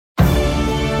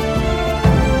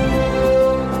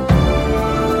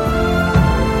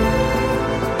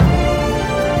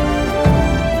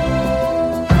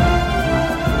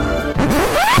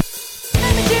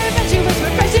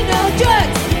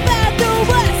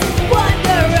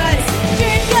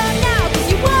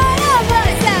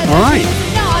All right.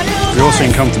 If you're all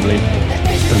sitting comfortably,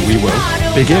 then we will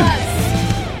begin.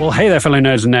 Well, hey there, fellow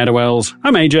nerds and ne'er-do-wells.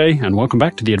 I'm AJ, and welcome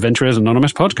back to the Adventurers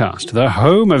Anonymous podcast, the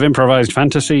home of improvised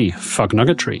fantasy, fuck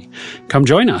nuggetry. Come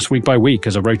join us week by week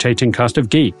as a rotating cast of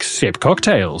geeks sip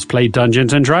cocktails, play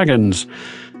Dungeons and Dragons,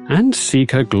 and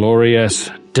seek a glorious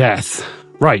death.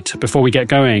 Right, before we get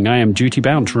going, I am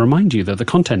duty-bound to remind you that the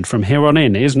content from here on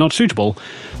in is not suitable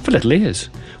for little ears.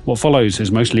 What follows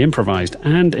is mostly improvised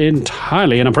and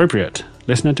entirely inappropriate.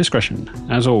 Listener discretion,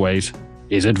 as always,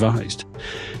 is advised.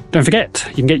 Don't forget,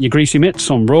 you can get your greasy mitts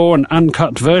on raw and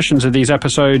uncut versions of these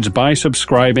episodes by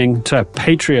subscribing to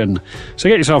Patreon. So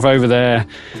get yourself over there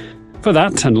for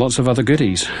that and lots of other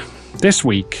goodies. This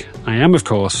week, I am, of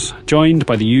course, joined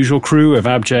by the usual crew of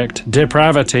abject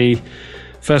depravity.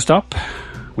 First up,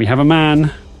 we have a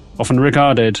man often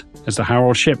regarded as the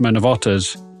Harold Shipman of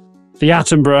otters, the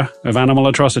Attenborough of animal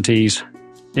atrocities.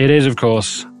 It is, of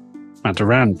course, Matt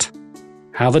Durant.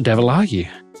 How the devil are you?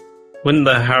 Wouldn't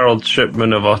the Harold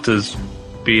Shipman of otters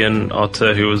be an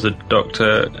otter who was a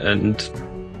doctor and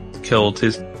killed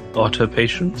his otter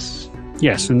patients?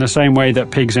 Yes, in the same way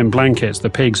that pigs in blankets, the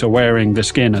pigs are wearing the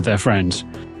skin of their friends.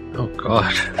 Oh,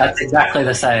 God. That's exactly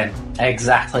the same.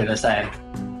 Exactly the same.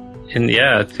 And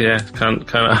yeah,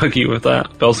 can't argue with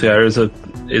that. Belsiar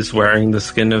is wearing the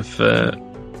skin of a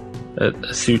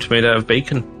suit made out of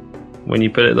bacon, when you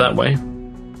put it that way.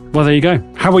 Well, there you go.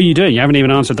 How are you doing? You haven't even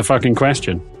answered the fucking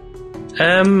question.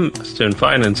 I was doing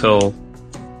fine until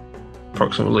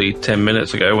approximately 10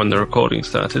 minutes ago when the recording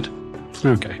started.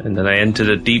 Okay. And then I entered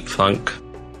a deep funk.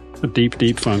 A deep,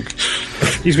 deep funk.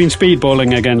 He's been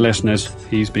speedballing again, listeners.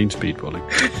 He's been speedballing.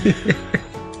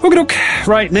 Okey-doke.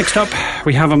 Right, next up,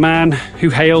 we have a man who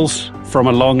hails from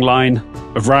a long line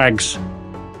of rags.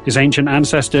 His ancient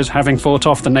ancestors having fought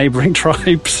off the neighbouring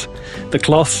tribes, the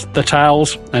cloths, the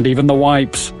towels, and even the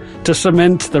wipes to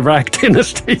cement the rag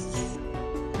dynasty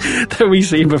that we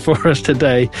see before us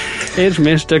today. It's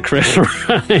Mr. Chris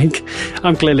Rag.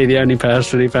 I'm clearly the only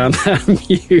person who found that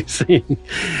amusing.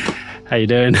 How you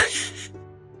doing?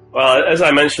 Well, as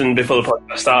I mentioned before the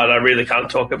podcast started, I really can't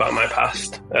talk about my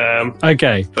past.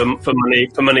 Okay. For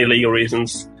money legal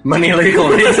reasons. Money legal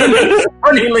reasons.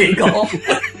 Money legal.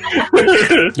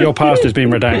 Your past has been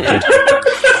redacted.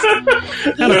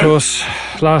 And of course,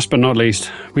 last but not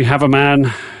least, we have a man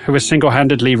who has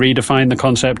single-handedly redefined the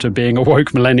concept of being a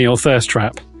woke millennial thirst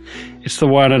trap. It's the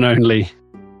one and only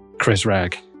Chris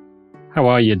Rag. How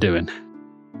are you doing?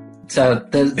 So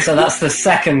that's the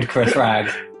second Chris Rag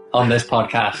on this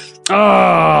podcast.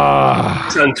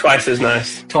 Oh! Twice as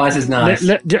nice. Twice as nice.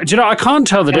 Do you know, I can't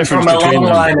tell the difference from a between long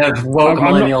them. line of woke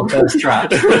millennial thirst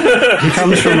traps. He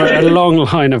comes from a long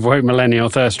line of woke millennial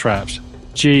thirst traps.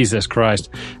 Jesus Christ.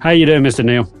 How you doing, Mr.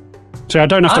 Neil? So I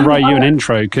don't have to write you an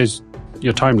intro because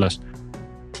you're timeless.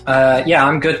 Yeah,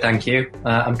 I'm good, thank you.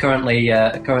 I'm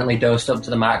currently dosed up to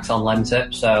the max on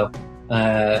Lemsip, so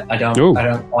I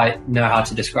don't quite know how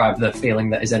to describe the feeling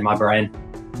that is in my brain.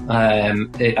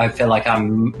 I feel like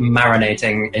I'm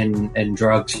marinating in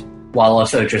drugs while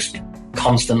also just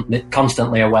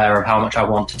constantly aware of how much I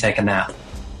want to take a nap.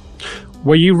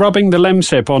 Were you rubbing the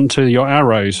Lemsip onto your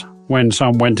arrows when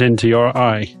some went into your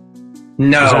eye?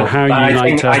 No, Is that how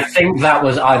you I think that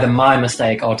was either my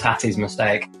mistake or Tatty's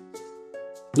mistake.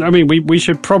 I mean, we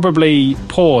should probably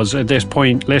pause at this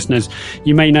point, listeners.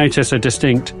 You may notice a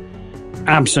distinct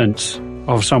absence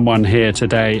of someone here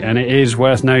today, and it is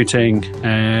worth noting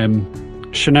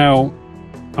Chanel,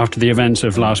 after the events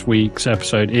of last week's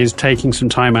episode, is taking some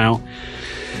time out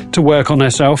to work on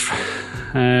herself.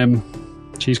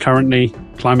 She's currently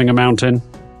climbing a mountain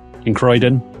in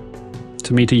Croydon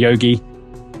to meet a yogi.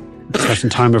 Have some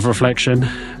time of reflection.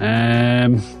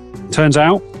 Turns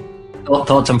out...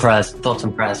 Thoughts and prayers.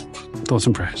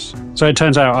 So it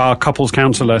turns out our couples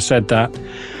counsellor said that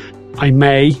I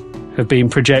may have been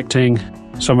projecting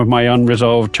some of my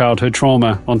unresolved childhood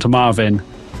trauma onto Marvin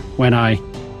when I,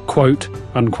 quote,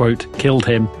 unquote, killed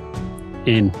him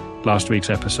in last week's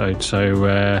episode. So,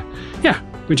 yeah,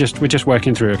 we're just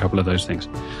working through a couple of those things.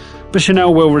 But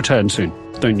Chanel will return soon,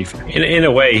 don't you fear? In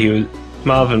a way,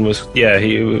 Marvin was,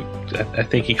 I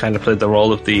think he kind of played the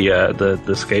role of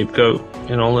the scapegoat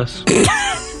in all this.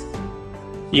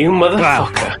 You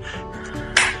motherfucker.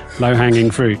 Wow.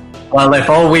 Low-hanging fruit. Well, if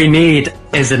all we need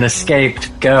is an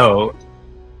escaped goat.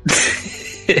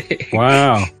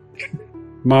 Wow.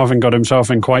 Marvin got himself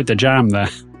in quite the jam there.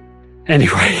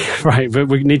 Anyway, right, but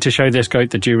we need to show this goat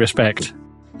the due respect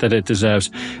that it deserves.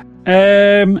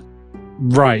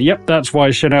 Right, yep, that's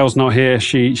why Chanel's not here.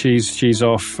 She's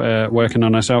off working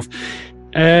on herself.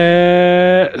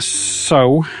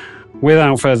 So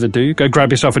without further ado, go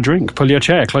grab yourself a drink, pull your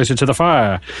chair closer to the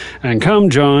fire, and come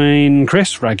join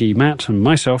Chris, Raggy, Matt, and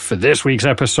myself for this week's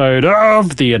episode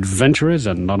of the Adventurers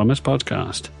Anonymous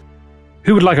podcast.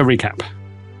 Who would like a recap?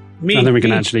 Me. And then we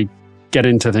can actually get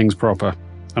into things proper.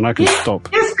 And I can stop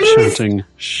shouting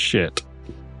shit.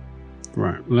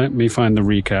 Right, let me find the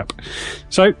recap.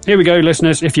 So, here we go,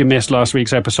 listeners. If you missed last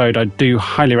week's episode, I do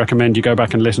highly recommend you go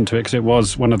back and listen to it, because it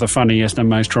was one of the funniest and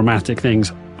most traumatic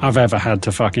things I've ever had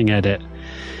to fucking edit.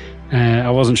 I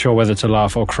wasn't sure whether to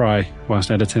laugh or cry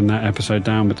whilst editing that episode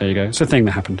down, but there you go. It's a thing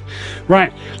that happened.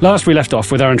 Right, last we left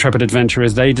off with our intrepid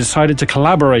adventurers. They decided to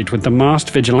collaborate with the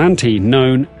masked vigilante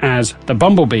known as the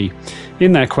Bumblebee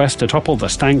in their quest to topple the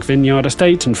Stank Vineyard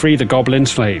estate and free the goblin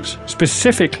slaves,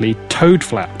 specifically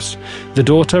Toadflaps, the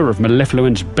daughter of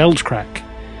Mellifluent's Belchcrack.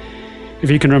 If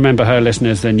you can remember her,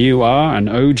 listeners, then you are an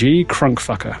OG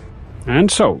crunkfucker.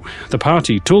 And so, the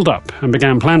party tooled up and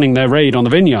began planning their raid on the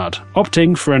vineyard,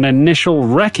 opting for an initial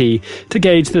recce to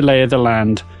gauge the lay of the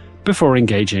land before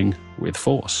engaging with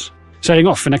force. Setting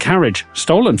off in a carriage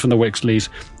stolen from the Wixleys,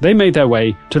 they made their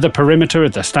way to the perimeter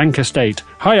of the Stank estate,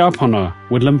 high up on a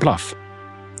woodland bluff.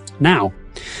 Now,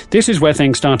 this is where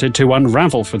things started to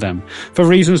unravel for them. For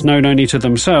reasons known only to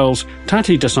themselves,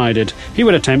 Tatty decided he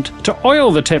would attempt to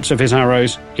oil the tips of his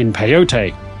arrows in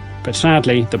peyote. But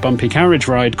sadly, the bumpy carriage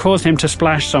ride caused him to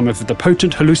splash some of the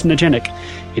potent hallucinogenic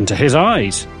into his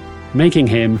eyes, making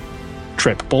him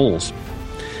trip balls.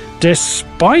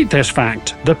 Despite this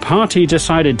fact, the party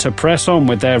decided to press on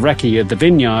with their recce at the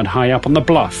vineyard high up on the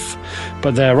bluff,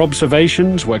 but their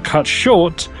observations were cut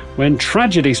short when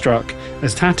tragedy struck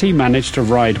as Tatty managed to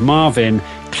ride Marvin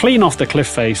clean off the cliff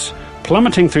face,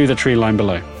 plummeting through the tree line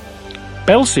below.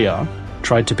 Belciar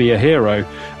tried to be a hero,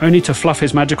 only to fluff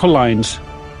his magical lines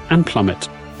and plummet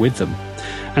with them.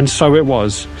 And so it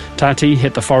was. Tatty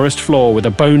hit the forest floor with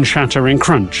a bone-shattering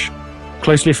crunch,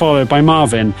 closely followed by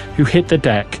Marvin, who hit the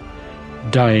deck,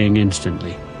 dying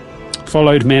instantly.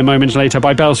 Followed mere moments later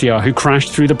by Belciar, who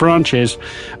crashed through the branches,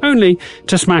 only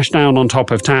to smash down on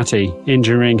top of Tatty,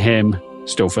 injuring him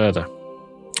still further.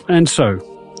 And so,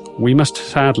 we must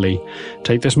sadly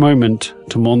take this moment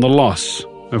to mourn the loss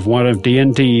of one of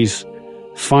D&D's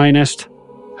finest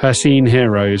Hircine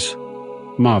heroes,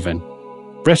 Marvin.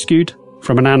 Rescued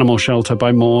from an animal shelter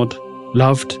by Maud,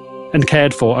 loved and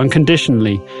cared for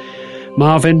unconditionally,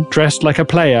 Marvin dressed like a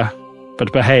player,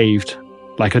 but behaved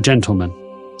like a gentleman.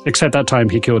 Except that time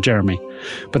he killed Jeremy,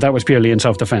 but that was purely in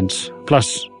self-defense.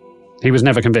 Plus, he was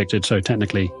never convicted, so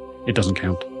technically it doesn't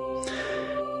count.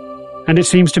 And it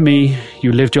seems to me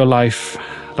you lived your life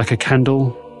like a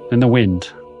candle in the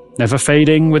wind, never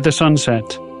fading with the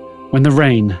sunset when the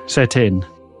rain set in.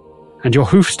 And your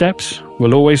hoof steps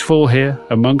will always fall here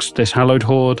amongst this hallowed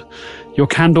horde. Your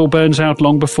candle burns out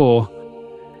long before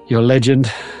your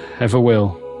legend ever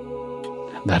will.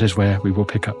 And that is where we will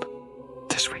pick up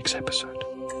this week's episode.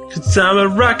 'Cause I'm a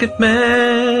rocket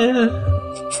man.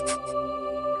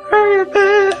 Rocket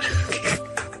man.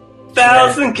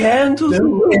 1,000 candles in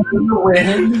the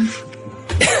wind.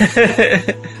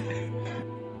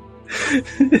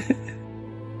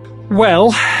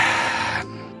 Well,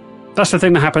 that's the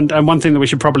thing that happened, and one thing that we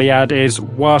should probably add is,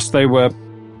 whilst they were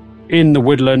in the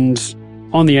woodlands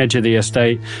on the edge of the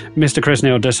estate, Mr. Chris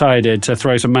Neal decided to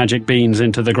throw some magic beans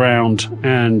into the ground,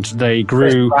 and they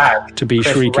grew to be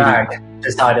shrieking. Chris Ragg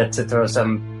decided to throw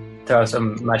some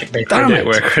magic beans. Damn it!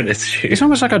 Where credits you. It's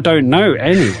almost like I don't know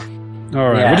anyone. All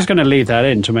right, we're just going to leave that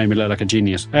in to make me look like a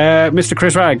genius. Mr.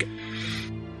 Chris Ragg,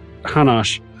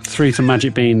 Hanash, threw some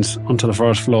magic beans onto the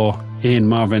forest floor in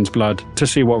Marvin's blood to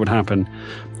see what would happen.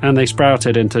 And they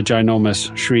sprouted into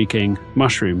ginormous, shrieking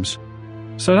mushrooms.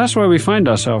 So that's where we find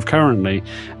ourselves currently,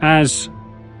 as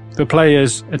the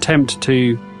players attempt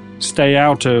to stay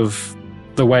out of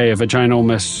the way of a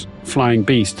ginormous flying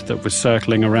beast that was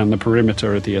circling around the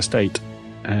perimeter of the estate.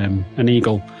 An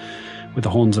eagle with the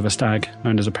horns of a stag,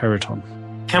 known as a periton.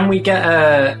 Can we get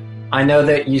a... I know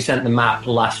that you sent the map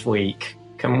last week.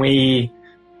 Can we...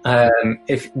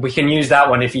 if we can use that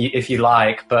one if you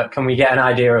like, but can we get an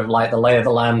idea of like the lay of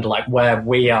the land, like where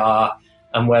we are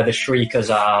and where the Shriekers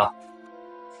are?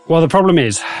 Well, the problem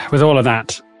is, with all of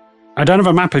that, I don't have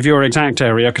a map of your exact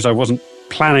area because I wasn't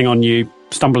planning on you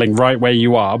stumbling right where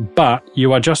you are, but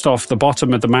you are just off the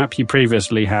bottom of the map you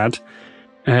previously had.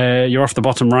 You're off the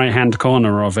bottom right-hand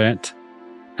corner of it.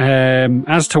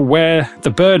 As to where the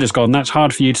bird has gone, that's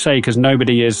hard for you to say because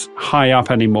nobody is high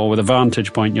up anymore with a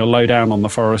vantage point. You're low down on the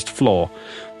forest floor.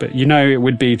 But you know it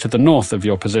would be to the north of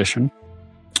your position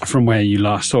from where you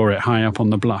last saw it, high up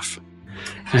on the bluff.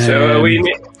 So are we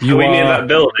near that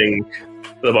building?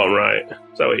 The bottom right.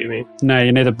 Is that what you mean? No,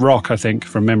 you're near the rock, I think,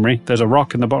 from memory. There's a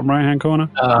rock in the bottom right-hand corner.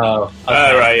 Oh,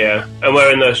 okay. Right, yeah. And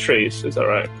we're in those trees, is that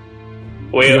right?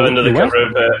 We're under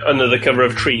the cover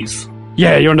of trees.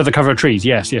 Yeah, you're under the cover of trees.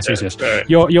 Yes. Right.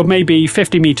 You're maybe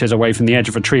 50 meters away from the edge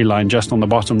of a tree line, just on the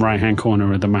bottom right-hand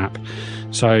corner of the map.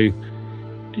 So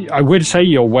I would say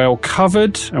you're well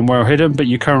covered and well hidden, but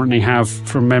you currently have,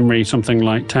 from memory, something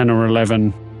like 10 or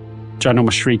 11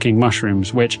 ginormous shrieking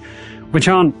mushrooms, which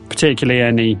aren't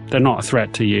particularly they're not a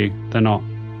threat to you.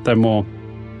 They're more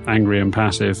angry and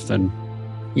passive than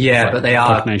but they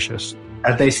are pugnacious.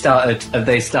 Have they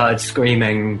started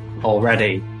screaming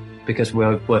already? Because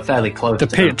we're fairly close. The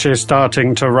pitch is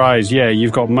starting to rise. Yeah,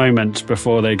 you've got moments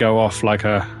before they go off like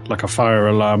a fire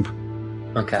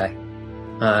alarm. Okay.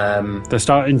 They're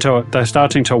starting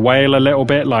to wail a little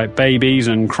bit like babies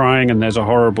and crying, and there's a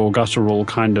horrible guttural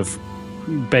kind of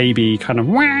baby kind of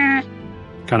wah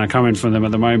kind of coming from them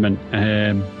at the moment.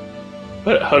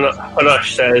 But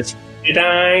Hanash says, "Did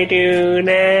I do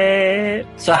that?"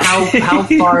 So how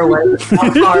far away?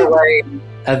 How far away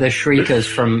are the Shriekers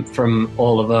from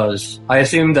all of us? I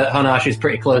assume that Hanash is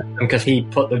pretty close to them because he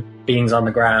put the beans on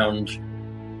the ground.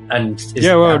 And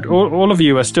all of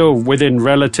you are still within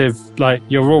relative, like,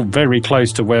 you're all very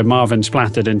close to where Marvin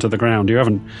splattered into the ground. You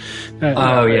haven't.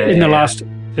 In the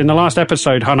last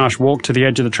episode, Hanash walked to the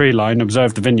edge of the tree line,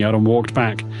 observed the vineyard, and walked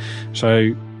back.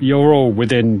 So you're all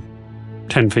within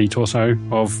 10 feet or so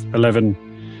of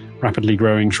 11 rapidly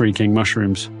growing, shrieking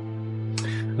mushrooms.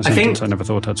 A sentence I never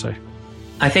thought I'd say.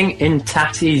 I think in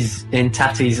Tati's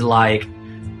like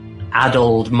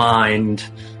addled mind,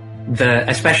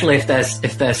 especially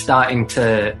if they're starting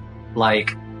to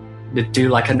like do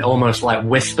like an almost like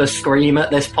whisper scream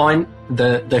at this point,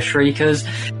 the Shriekers,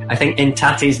 I think in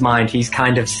Tati's mind he's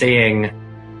kind of seeing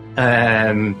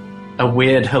a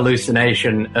weird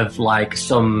hallucination of like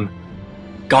some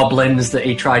goblins that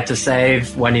he tried to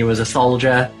save when he was a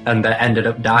soldier and that ended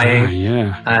up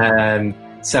dying.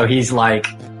 So he's like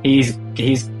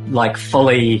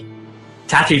fully.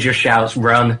 Tati just shouts,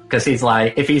 "Run!" because he's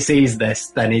like, if he sees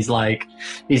this, then he's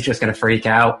just going to freak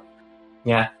out.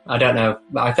 Yeah, I don't know.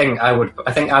 I think I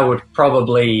would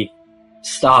probably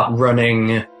start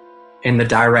running in the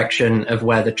direction of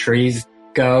where the trees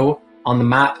go on the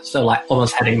map. So like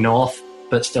almost heading north,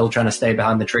 but still trying to stay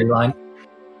behind the tree line.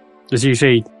 As you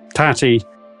see, Tati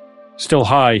still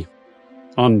high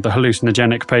on the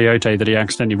hallucinogenic peyote that he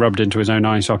accidentally rubbed into his own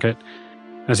eye socket,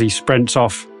 as he sprints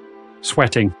off,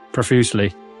 sweating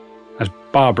profusely, as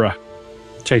Barbara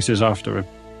chases after him.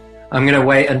 I'm going to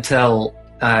wait until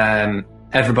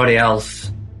everybody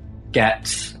else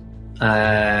catches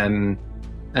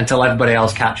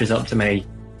up to me,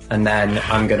 and then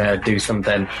I'm going to do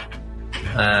something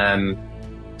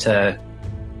to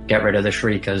get rid of the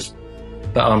Shriekers,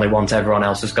 but only once everyone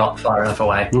else has got far enough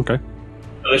away. Okay.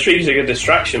 Well, the Shriekers are a good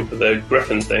distraction for the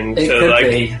Griffin thing. It could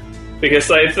be. Because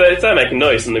like, if they're making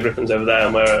noise, then the Griffin's over there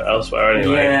and we're elsewhere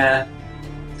anyway. Yeah.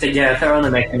 So, if they're only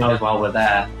making noise while we're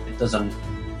there, it doesn't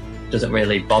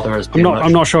really bother us too much.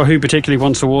 I'm not sure who particularly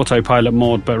wants to autopilot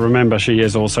Maud, but remember, she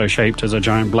is also shaped as a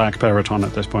giant black Periton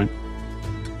at this point.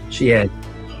 She is.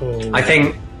 Oh. I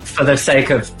think for the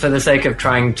sake of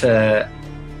trying to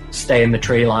stay in the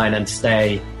tree line and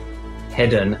stay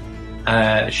hidden,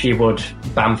 she would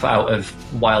bamf out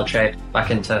of wild shape back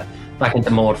into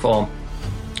Maud form.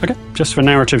 Okay, just for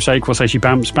narrative's sake, we'll say she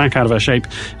bamps back out of her shape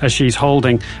as she's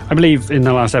holding, I believe in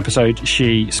the last episode,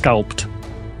 she sculpted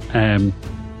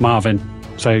Marvin.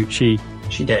 So she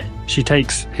did. She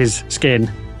takes his skin,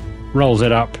 rolls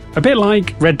it up. A bit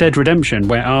like Red Dead Redemption,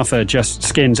 where Arthur just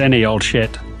skins any old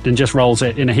shit, then just rolls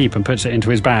it in a heap and puts it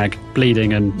into his bag,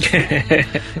 bleeding and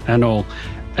and all.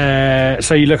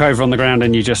 So you look over on the ground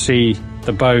and you just see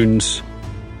the bones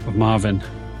of Marvin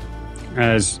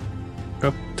as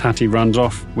Tati runs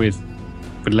off with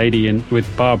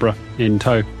Barbara in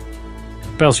tow.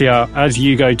 Belsiar, as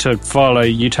you go to follow,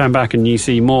 you turn back and you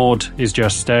see Maud is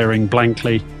just staring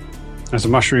blankly as the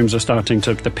mushrooms are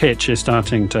the pitch is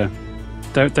starting to,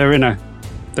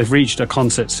 they've reached a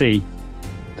concert C.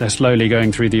 They're slowly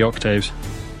going through the octaves.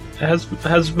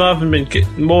 Has Marvin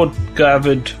Maud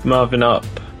gathered Marvin up?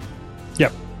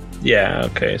 Yep. Yeah,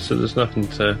 okay, so there's nothing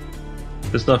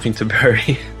to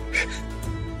bury.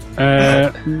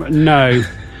 No.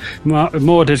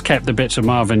 Maud has kept the bits of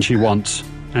Marvin she wants,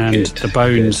 and the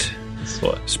bones,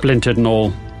 splintered and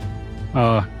all,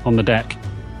 are on the deck.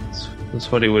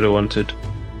 That's what he would have wanted.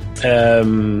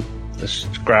 Let's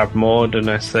grab Maud and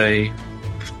I say,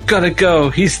 "Gotta go,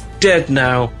 he's dead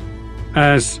now."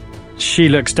 As she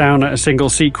looks down at a single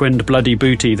sequined bloody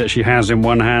booty that she has in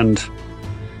one hand,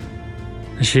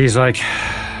 she's like,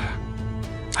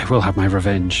 I will have my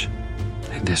revenge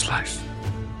in this life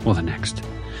or the next.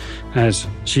 As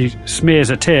she smears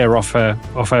a tear off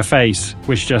her face,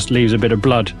 which just leaves a bit of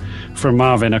blood from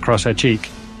Marvin across her cheek.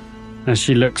 As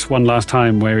she looks one last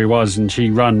time where he was, and she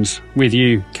runs with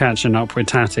you, catching up with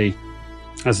Tatty,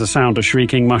 as the sound of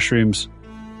shrieking mushrooms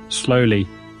slowly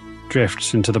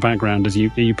drifts into the background as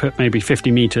you put maybe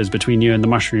 50 meters between you and the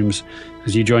mushrooms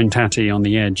as you join Tatty on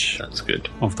the edge. That's good.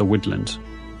 Of the woodlands.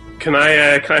 Can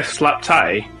I slap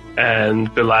Tatty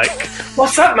and be like,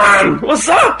 "What's up, man? What's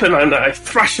up?" And I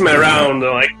thrash him around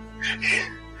and like.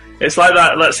 It's like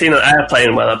that scene on an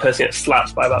airplane where that person gets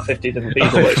slapped by about 50 different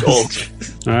people. It's all.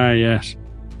 Yes.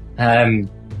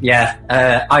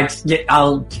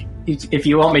 I'll. If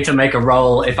you want me to make a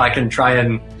roll, if I can try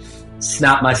and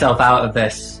snap myself out of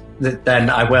this, then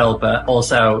I will. But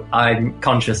also, I'm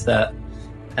conscious that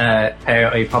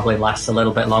peyote probably lasts a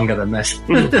little bit longer than this.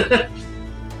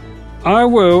 I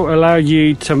will allow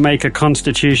you to make a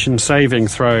Constitution saving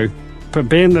throw, but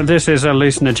being that this is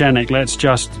hallucinogenic, let's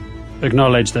just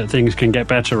acknowledge that things can get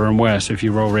better and worse if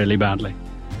you roll really badly.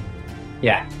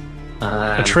 Yeah.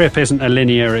 A trip isn't a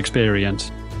linear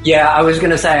experience. Yeah, I was going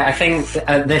to say, I think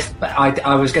at this,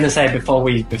 I was going to say before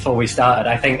we started,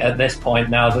 I think at this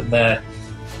point now that the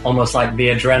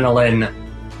adrenaline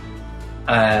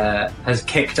has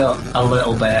kicked up a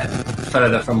little bit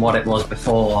further from what it was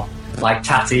before. Like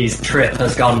Tatty's trip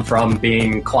has gone from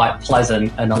being quite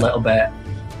pleasant and a little bit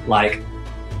like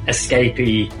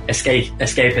escapism-y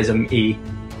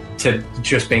to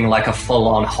just being like a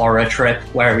full-on horror trip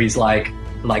where he's like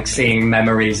seeing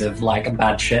memories of like a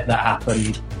bad shit that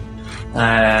happened.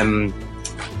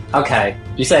 Okay.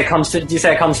 Do you say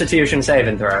a Constitution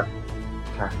saving throw?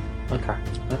 Okay.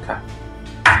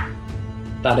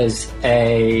 That is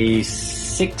a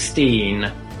 16.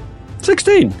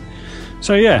 16.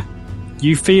 So yeah,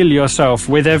 you feel yourself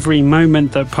with every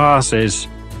moment that passes.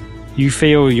 You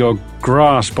feel your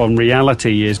grasp on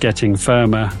reality is getting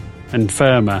firmer and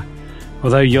firmer,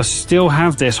 although you still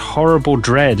have this horrible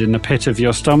dread in the pit of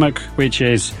your stomach, which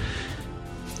is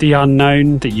the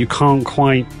unknown, that you can't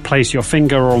quite place your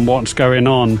finger on what's going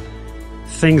on.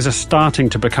 Things are starting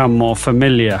to become more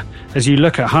familiar as you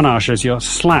look at Hanash as you're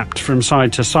slapped from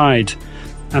side to side,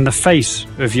 and the face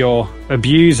of your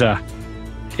abuser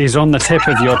is on the tip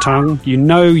of your tongue. You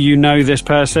know this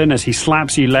person as he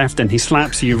slaps you left and he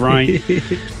slaps you right.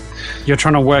 You're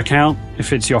trying to work out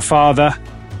if it's your father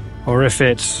or if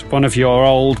it's one of your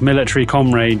old military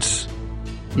comrades.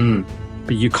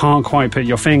 But you can't quite put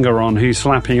your finger on who's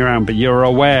slapping you around, but you're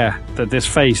aware that this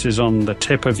face is on the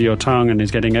tip of your tongue and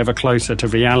is getting ever closer to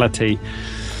reality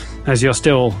as you're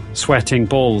still sweating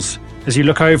balls. As you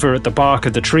look over at the bark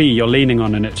of the tree you're leaning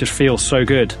on, and it just feels so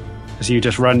good as you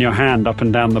just run your hand up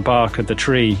and down the bark of the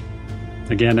tree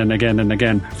again and again and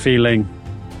again, feeling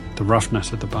the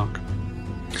roughness of the bark.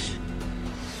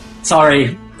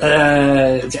 Sorry,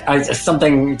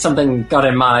 something got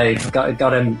in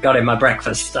my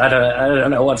breakfast. I don't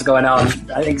know what's going on.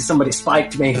 I think somebody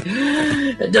spiked me.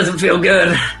 It doesn't feel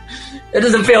good. It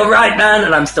doesn't feel right, man.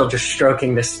 And I'm still just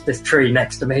stroking this tree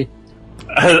next to me.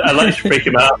 I like to freak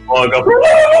him out before I go.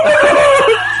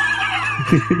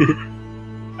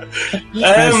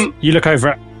 You look over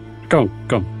at... Go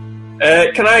on.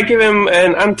 Can I give him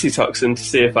an antitoxin to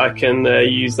see if I can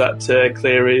use that to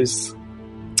clear his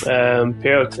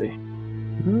peyote?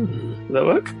 Does that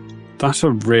work? That's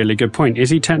a really good point. Is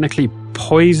he technically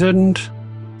poisoned?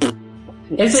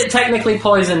 Is it technically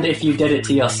poisoned if you did it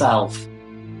to yourself?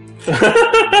 Do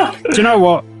you know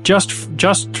what? Just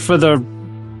for the...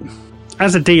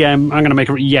 As a DM, I'm going to make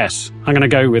yes. I'm going to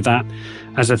go with that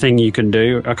as a thing you can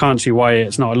do. I can't see why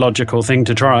it's not a logical thing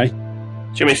to try. Do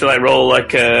you mean to roll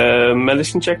like a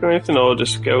medicine check or anything, or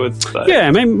just go with that?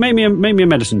 Yeah, maybe a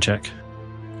medicine check.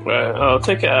 Right, I'll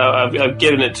take it out. I've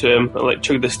given it to him. I'll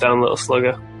chug this down, little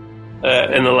slugger,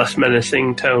 in a less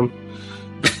menacing tone.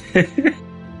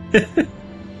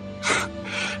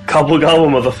 Gobble gobble,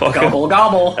 motherfucker. Gobble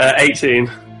gobble. 18.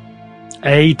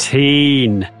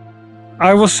 18.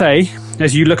 I will say,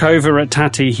 as you look over at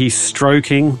Tatty, he's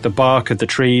stroking the bark of the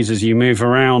trees as you move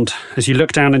around. As you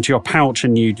look down into your pouch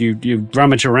and you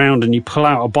rummage around and you pull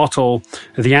out a bottle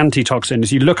of the antitoxin,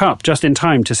 as you look up just in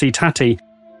time to see Tatty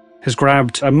has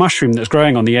grabbed a mushroom that's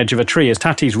growing on the edge of a tree. As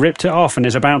Tatty's ripped it off and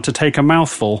is about to take a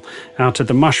mouthful out of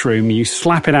the mushroom, you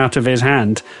slap it out of his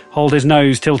hand, hold his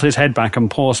nose, tilt his head back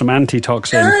and pour some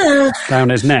antitoxin down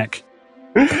his neck.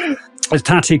 As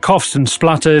Tatty coughs and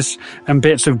splutters and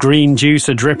bits of green juice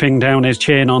are dripping down his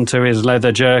chin onto his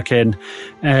leather jerkin.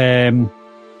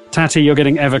 Tatty, you're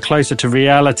getting ever closer to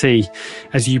reality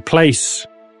as you place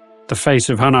the face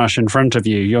of Hanash in front of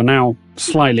you. You're now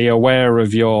slightly aware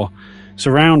of your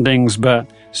surroundings, but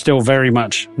still very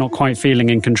much not quite feeling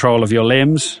in control of your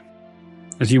limbs.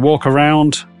 As you walk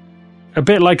around, a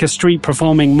bit like a street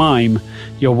performing mime,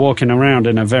 you're walking around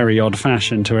in a very odd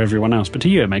fashion to everyone else, but to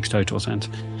you it makes total sense.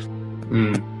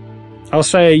 I'll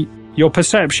say your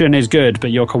perception is good,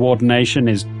 but your coordination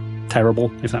is terrible,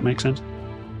 if that makes sense.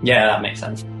 Yeah, that makes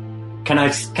sense. Can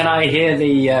I hear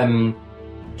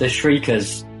the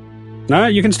shriekers? No,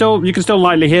 you can still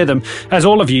lightly hear them. As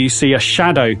all of you see a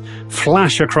shadow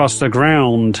flash across the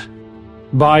ground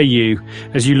by you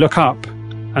as you look up,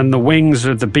 and the wings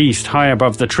of the beast high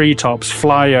above the treetops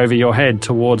fly over your head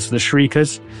towards the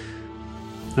shriekers.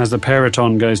 As the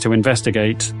Periton goes to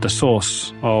investigate the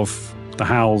source of the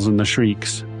howls and the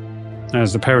shrieks.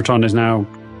 As the Periton is now,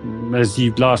 as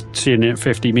you've last seen it,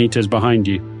 50 meters behind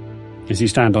you. As you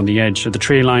stand on the edge of the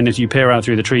tree line, as you peer out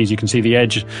through the trees, you can see the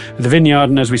edge of the vineyard,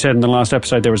 and as we said in the last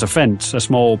episode, there was a fence, a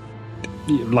small,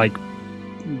 like,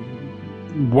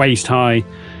 waist-high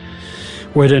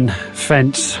wooden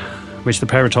fence, which the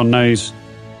Periton knows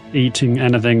eating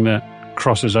anything that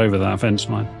crosses over that fence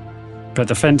line. But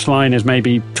the fence line is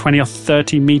maybe 20 or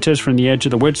 30 meters from the edge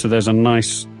of the wood, so there's a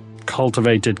nice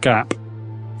cultivated gap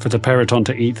for the Periton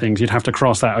to eat things. You'd have to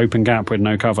cross that open gap with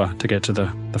no cover to get to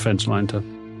the fence line to...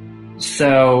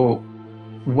 So,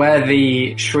 where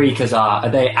the shriekers are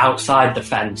they outside the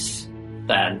fence,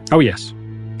 then? Oh, yes.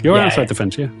 You're outside the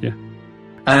fence, yeah.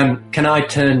 Can I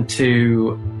turn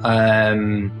to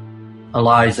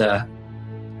Eliza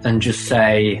and just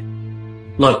say,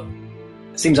 look,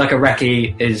 it seems like a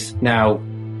recce is now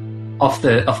off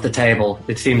the table.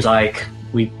 It seems like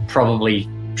we probably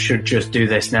should just do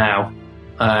this now.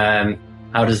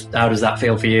 How does that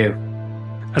feel for you?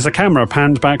 As the camera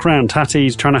pans back round,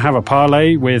 Tati's trying to have a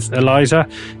parley with Eliza.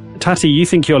 Tati, you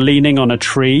think you're leaning on a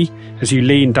tree as you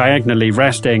lean diagonally,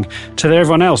 resting. To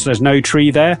everyone else, there's no tree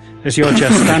there, as you're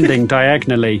just standing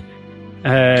diagonally,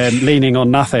 leaning on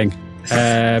nothing.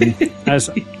 As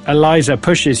Eliza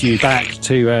pushes you back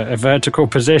to a vertical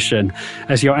position,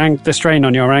 as the strain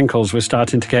on your ankles was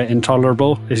starting to get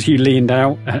intolerable, as you leaned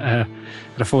out at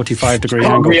a 45-degree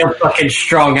angle. Real fucking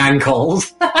strong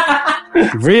ankles.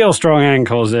 Real strong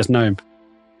ankles, this gnome.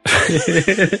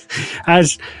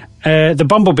 As the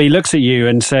bumblebee looks at you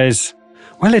and says,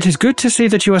 well, it is good to see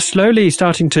that you are slowly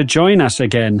starting to join us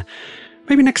again.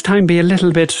 Maybe next time be a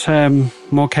little bit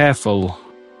more careful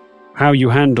how you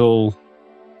handle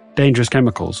dangerous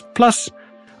chemicals. Plus,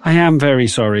 I am very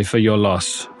sorry for your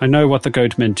loss. I know what the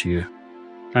goat meant to you.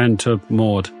 And to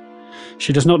Maud.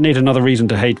 She does not need another reason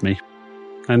to hate me.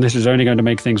 And this is only going to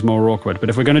make things more awkward. But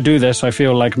if we're going to do this, I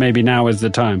feel like maybe now is the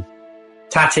time.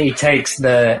 Tati takes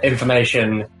the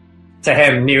information to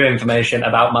him, new information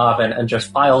about Marvin, and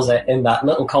just files it in that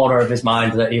little corner of his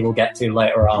mind that he will get to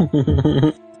later on.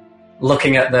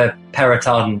 Looking at the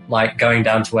Periton, like going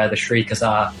down to where the shriekers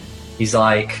are, he's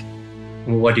like,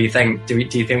 what do you think? Do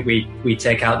you think we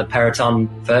take out the Periton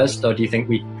first, or do you think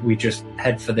we just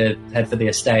head for the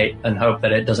estate and hope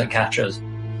that it doesn't catch us?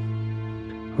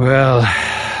 Well,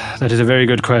 that is a very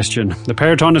good question. The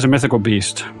Periton is a mythical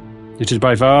beast. It is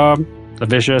by far a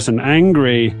vicious and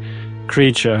angry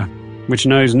creature which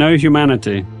knows no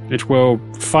humanity. It will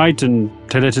fight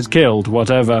until it is killed,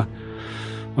 whatever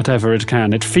it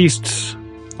can. It feasts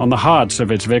on the hearts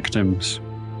of its victims.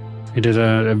 It is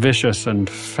a vicious and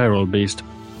feral beast.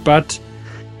 But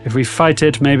if we fight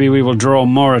it, maybe we will draw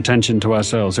more attention to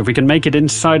ourselves. If we can make it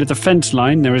inside of the fence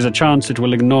line, there is a chance it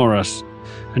will ignore us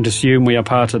and assume we are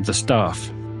part of the staff.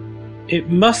 It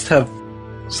must have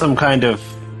some kind of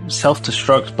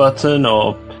self-destruct button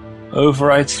or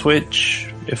override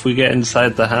switch if we get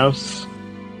inside the house.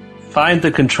 Find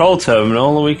the control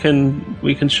terminal and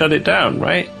we can shut it down,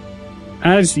 right?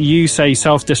 As you say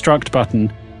self-destruct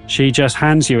button, she just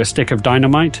hands you a stick of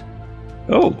dynamite.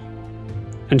 Oh.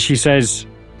 And she says,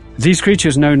 these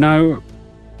creatures know no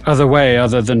other way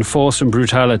other than force and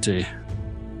brutality.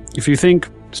 If you think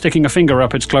sticking a finger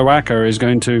up its cloaca is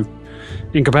going to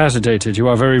incapacitate it, you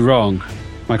are very wrong,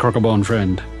 my crocobone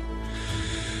friend.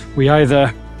 We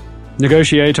either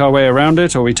negotiate our way around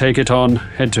it or we take it on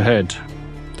head to head.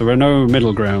 There are no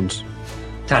middle grounds.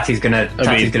 Tati's gonna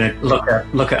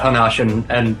look at Hanash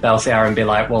and Belciar and be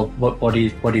like, well, what do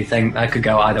you think? I could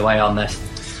go either way on this.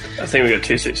 I think we got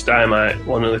 2 sticks of dynamite,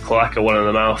 one in the cloaca, one in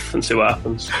the mouth, and see what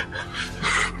happens.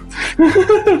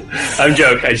 I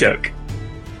joke.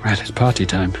 Right, it's party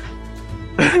time.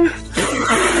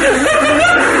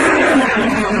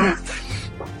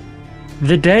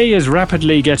 The day is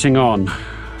rapidly getting on.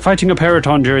 Fighting a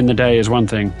Periton during the day is one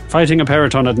thing. Fighting a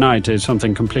Periton at night is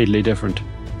something completely different.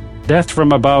 Death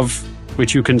from above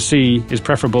which you can see, is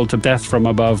preferable to death from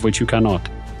above, which you cannot.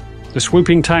 The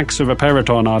swooping attacks of a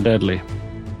Periton are deadly.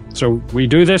 So we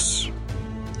do this,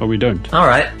 or we don't. All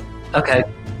right. Okay.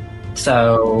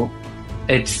 So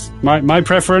it's my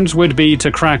preference would be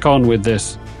to crack on with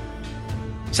this.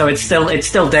 So it's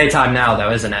still daytime now,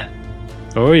 though, isn't it?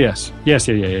 Oh yes. Yeah.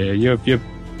 You're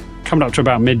coming up to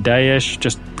about midday-ish,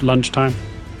 just lunchtime.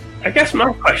 I guess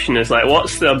my question is, like,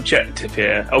 what's the objective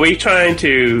here? Are we trying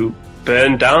to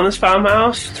burn down this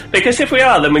farmhouse? Because if we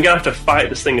are, then we're gonna have to fight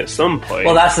this thing at some point.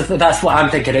 Well, that's what I'm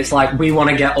thinking. It's like we want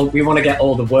to get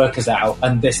all the workers out,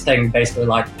 and this thing basically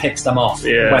like picks them off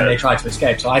when they try to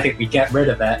escape. So I think we get rid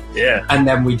of it, and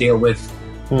then we deal with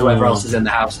whoever else is in the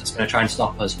house that's going to try and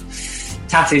stop us.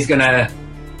 Tatty's going to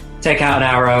take out an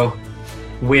arrow,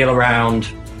 wheel around,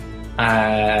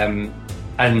 and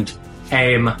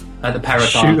aim at the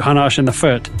Periton. Shoot Hanash in the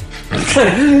foot.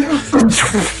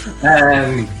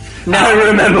 No, I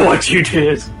remember what you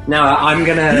did. No, I'm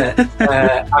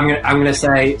gonna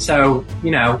say. So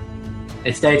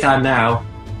it's daytime now.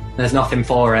 There's nothing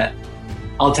for it.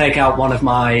 I'll take out one of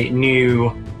my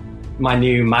new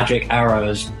magic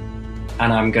arrows,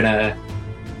 and I'm gonna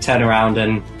turn around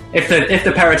and if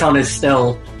the Periton is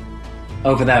still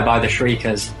over there by the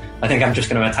Shriekers, I think I'm just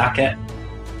going to attack it.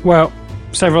 Well,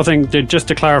 several things. Just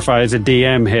to clarify, as a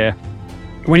DM here,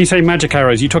 when you say magic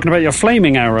arrows, are you talking about your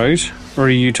flaming arrows, or are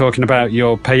you talking about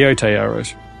your peyote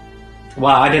arrows?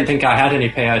 Well, I didn't think I had any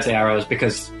peyote arrows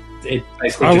because it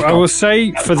basically. I will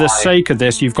say, for the sake of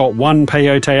this, you've got one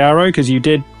peyote arrow because you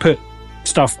did put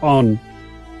stuff on.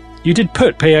 You did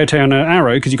put peyote on an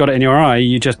arrow because you got it in your eye.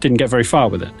 You just didn't get very far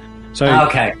with it. So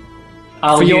okay.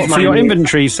 For your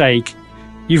inventory's sake,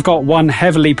 you've got one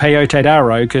heavily peyote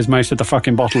arrow because most of the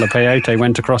fucking bottle of peyote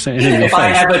went across it and in your face. If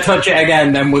I ever touch it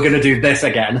again, then we're going to do this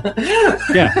again.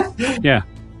 Yeah.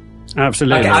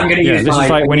 Absolutely. Okay, I'm going to use this is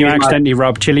like when you accidentally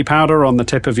rub chili powder on the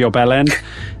tip of your bell end.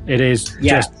 It is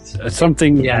just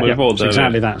something. Yeah, we've all done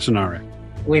exactly that scenario.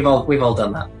 We've all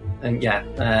done that. And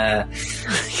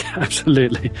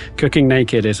absolutely. Cooking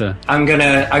naked is a. I'm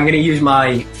gonna use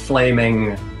my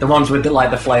flaming, the ones with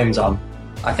the flames on.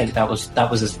 I think that was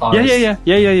as far as.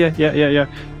 Yeah.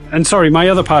 And sorry, my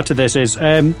other part of this is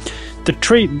the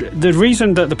tree. The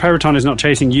reason that the Periton is not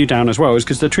chasing you down as well is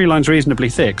because the tree line's reasonably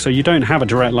thick, so you don't have a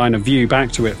direct line of view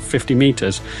back to it 50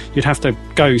 meters. You'd have to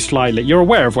go slightly. You're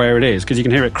aware of where it is because you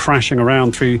can hear it crashing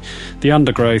around through the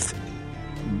undergrowth,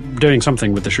 doing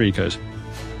something with the Shriekers.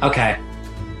 Okay,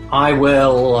 I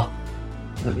will.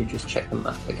 Let me just check the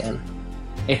map again.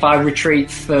 If I retreat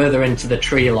further into the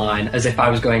tree line, as if I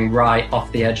was going right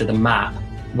off the edge of the map,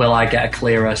 will I get a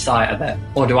clearer sight of it,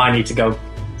 or do I need to go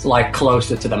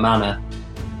closer to the manor?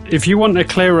 If you want a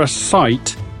clearer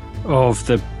sight of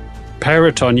the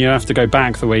Periton, you have to go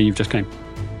back the way you've just came.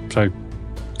 So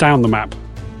down the map,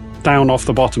 down off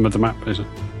the bottom of the map, is it?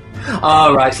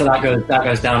 Oh right, so that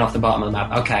goes down off the bottom of the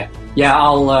map. Okay. Yeah,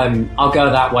 I'll go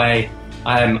that way.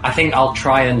 I think I'll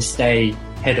try and stay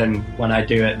hidden when I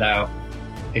do it, though.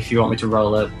 If you want me to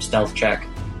roll a stealth check.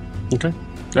 Okay.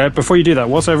 Before you do that,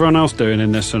 what's everyone else doing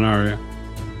in this scenario?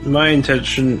 My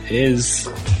intention is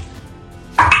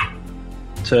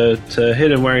to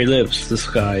hit him where he lives, this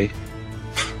guy,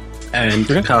 and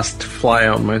cast Fly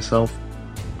on myself.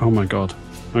 Oh my god.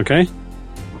 Okay.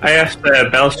 I asked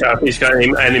Belshaw if he's got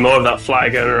any more of that fly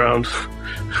going around.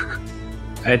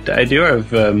 I do have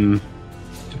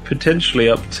potentially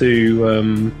up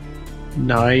to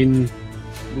 9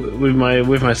 with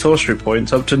my sorcery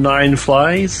points, up to 9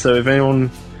 flies. So if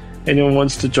anyone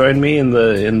wants to join me in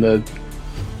the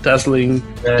dazzling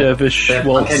dervish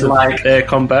waltz of air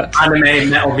combat, anime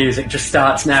metal music just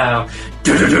starts now.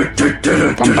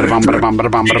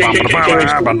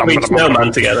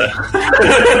 Snowman together.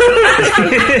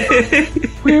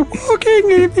 We're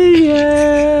walking in the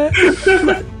air.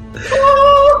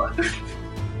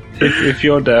 If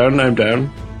you're down, I'm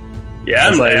down.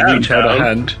 Yeah, I reach out a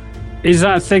hand. Is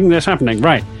that a thing that's happening?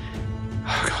 Right.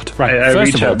 Oh god. Right.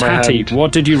 First of all, Tatty,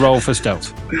 what did you roll for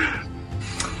stealth?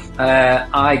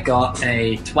 I got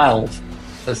a 12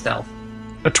 for stealth.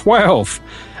 A 12?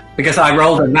 Because I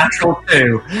rolled a natural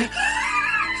 2.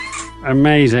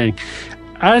 Amazing.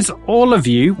 As all of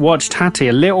you watch Tatty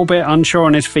a little bit unsure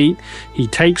on his feet, he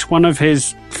takes one of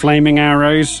his flaming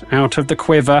arrows out of the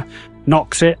quiver,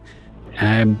 knocks it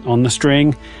on the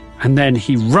string, and then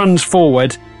he runs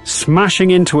forward, smashing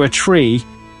into a tree,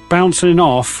 bouncing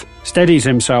off, steadies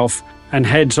himself, and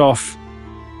heads off,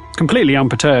 completely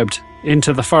unperturbed,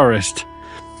 into the forest.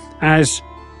 As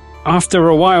after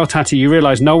a while, Tatty, you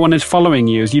realise no one is following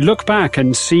you. As you look back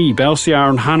and see Belsiar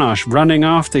and Hanash running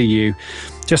after you,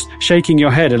 just shaking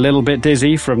your head a little bit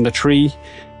dizzy from the tree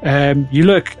You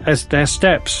look as their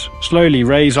steps slowly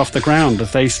raise off the ground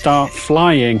as they start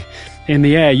flying in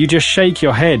the air. You just shake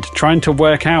your head, trying to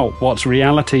work out what's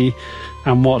reality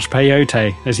and what's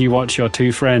peyote as you watch your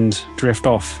two friends drift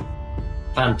off.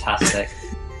 Fantastic.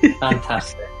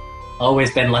 Fantastic.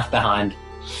 Always been left behind.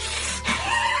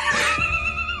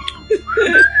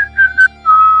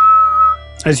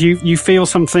 As you feel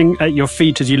something at your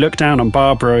feet as you look down and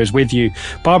Barbara is with you.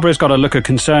 Barbara's got a look of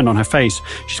concern on her face.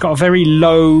 She's got a very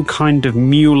low kind of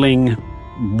mewling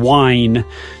whine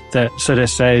that sort of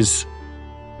says,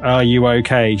 "Are you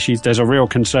okay?" There's a real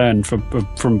concern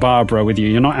from Barbara with you.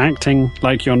 You're not acting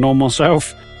like your normal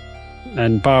self.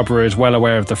 And Barbara is well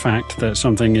aware of the fact that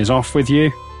something is off with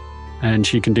you. And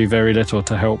she can do very little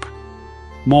to help.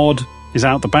 Maud is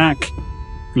out the back,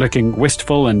 looking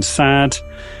wistful and sad.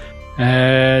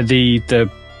 The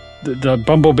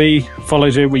bumblebee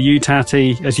follows it with you,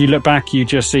 Tatty. As you look back, you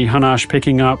just see Hanash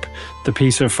picking up the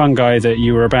piece of fungi that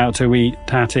you were about to eat,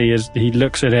 Tatty, as he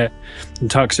looks at it and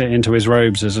tucks it into his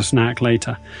robes as a snack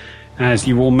later. As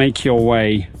you all make your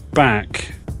way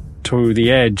back to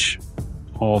the edge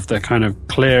of the kind of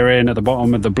clearing at the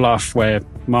bottom of the bluff where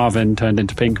Marvin turned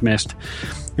into pink mist,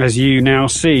 as you now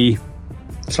see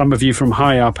some of you from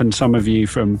high up and some of you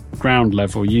from ground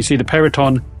level. You see the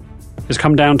Periton has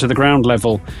come down to the ground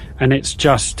level and it's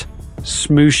just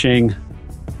smooshing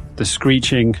the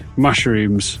screeching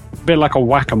mushrooms, a bit like a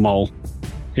whack-a-mole.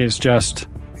 It's just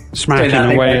smacking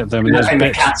away at them. And there's bits.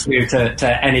 The cats move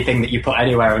to anything that you put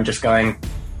anywhere and just going...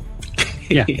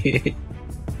 Yeah.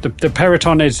 The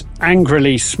Periton is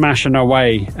angrily smashing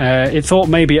away. It thought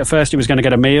maybe at first it was going to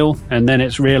get a meal, and then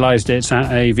it's realised it's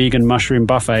at a vegan mushroom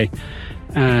buffet,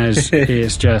 as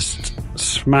it's just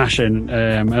smashing.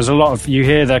 As a lot of you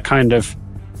hear the kind of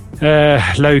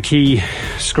low-key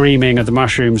screaming of the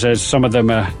mushrooms as some of them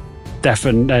are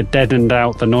deadened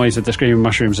out the noise of the screaming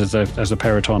mushrooms as the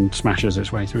Periton smashes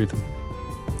its way through them.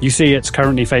 You see it's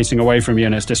currently facing away from you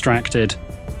and it's distracted.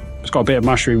 It's got a bit of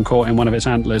mushroom caught in one of its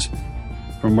antlers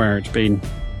from where it's been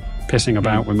pissing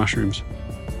about with mushrooms.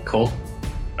 Cool.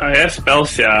 Yes,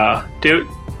 Belcia.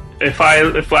 If I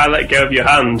let go of your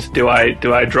hand, do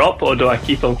I drop or do I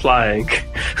keep on flying?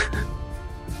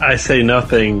 I say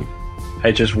nothing.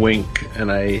 I just wink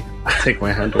and I take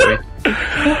my hand away.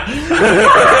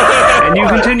 And you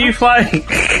continue flying.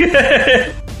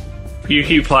 You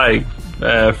keep flying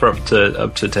for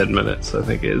up to 10 minutes, I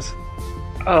think it is.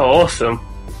 Oh, awesome.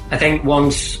 I think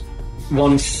once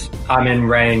I'm in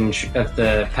range of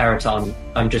the Periton,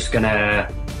 I'm just gonna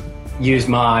use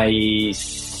my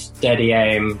steady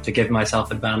aim to give myself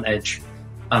advantage,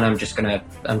 and I'm just gonna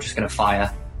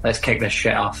fire. Let's kick this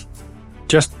shit off.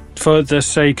 Just for the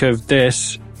sake of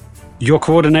this, your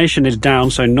coordination is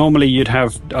down, so normally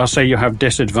I'll say you have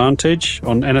disadvantage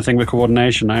on anything with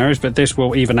coordination arrows, but this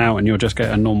will even out and you'll just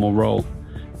get a normal roll,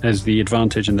 as the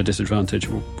advantage and the disadvantage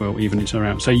will even each other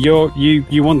out. So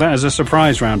you want that as a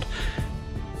surprise round.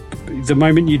 The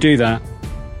moment you do that,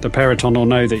 the Periton will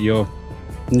know that you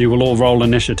will all roll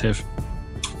initiative.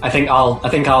 I think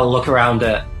I'll look around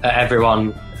at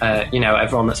everyone,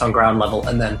 everyone that's on ground level,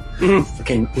 and then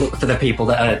fucking look for the people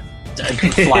that are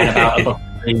flying about above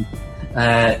me,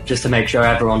 just to make sure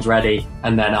everyone's ready,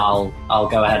 and then I'll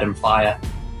go ahead and fire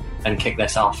and kick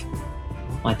this off.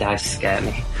 My dice scare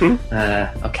me.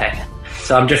 Okay,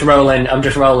 so I'm just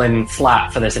rolling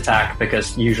flat for this attack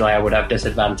because usually I would have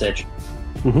disadvantage.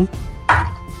 Mm-hmm.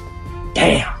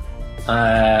 Damn.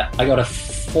 I got a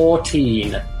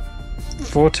 14.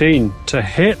 14 to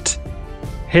hit.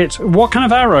 What kind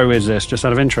of arrow is this? Just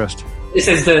out of interest. This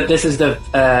is the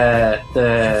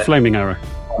flaming arrow.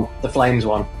 The flames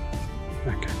one.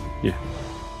 Okay. Yeah.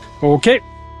 Okay.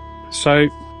 So,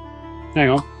 hang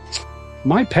on.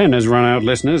 My pen has run out,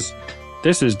 listeners.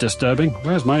 This is disturbing.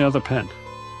 Where's my other pen?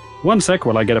 1 sec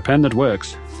while I get a pen that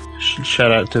works.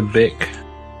 Shout out to Bic,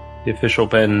 the official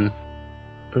pen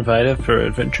provider for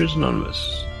Adventures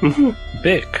Anonymous.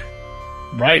 Bic,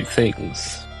 write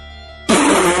things.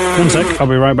 1 sec, I'll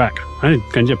be right back. I need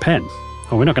to get a pen.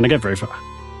 Oh, we're not going to get very far.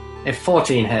 If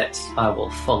 14 hits, I will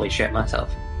fully shit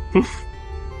myself.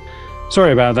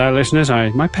 Sorry about that, listeners.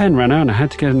 My pen ran out and I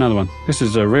had to get another one. This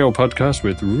is a real podcast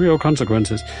with real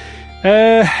consequences.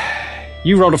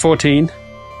 You rolled a 14.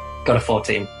 Got a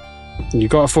 14. You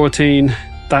got a 14.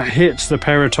 That hits the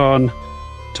Periton.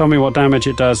 Tell me what damage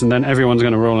it does, and then everyone's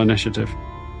going to roll initiative.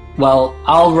 Well,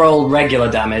 I'll roll regular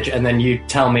damage, and then you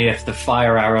tell me if the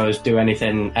fire arrows do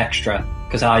anything extra,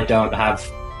 because I don't have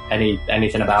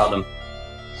anything about them.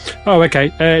 Oh,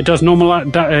 okay. It does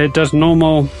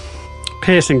normal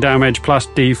piercing damage plus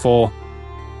D4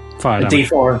 fire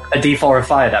damage. A D4 of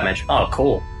fire damage. Oh,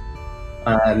 cool.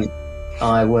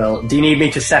 I will. Do you need me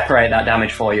to separate that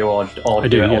damage for you, or I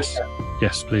do? Yes.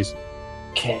 Yes, please.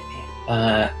 Okay.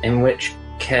 In which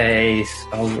case,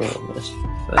 I'll roll this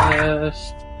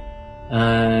first.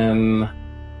 I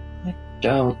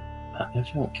don't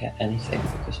get anything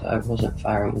because I wasn't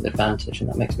firing with advantage, and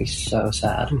that makes me so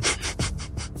sad.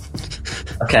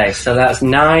 Okay, so that's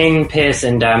 9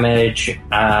 piercing damage,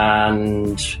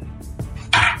 and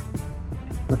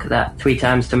look at that, 3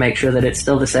 times to make sure that it's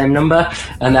still the same number,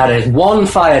 and that is 1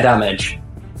 fire damage.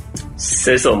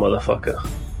 Sizzle, motherfucker.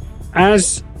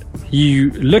 As you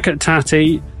look at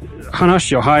Tatty, Hanash,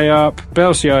 you're high up.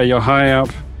 Belsiar, you're high up.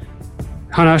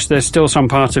 Hanash, there's still some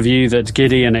part of you that's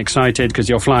giddy and excited because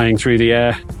you're flying through the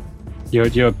air.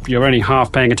 You're only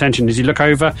half paying attention. As you look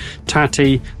over,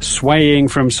 Tatty, swaying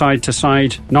from side to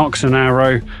side, knocks an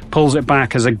arrow, pulls it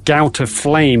back as a gout of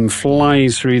flame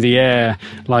flies through the air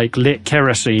like lit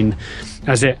kerosene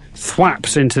as it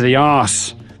thwaps into the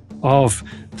arse of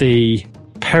the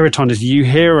Periton. As you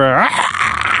hear her,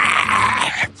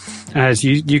 as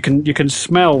you can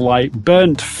smell like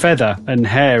burnt feather and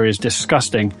hair is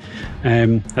disgusting.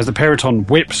 As the Periton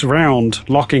whips round,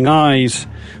 locking eyes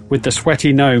with the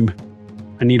sweaty gnome.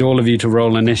 I need all of you to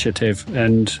roll initiative,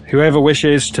 and whoever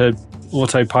wishes to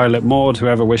autopilot Maud,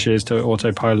 whoever wishes to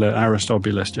autopilot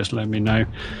Aristobulus, just let me know.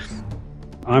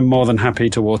 I'm more than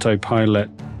happy to autopilot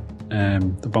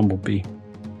the Bumblebee.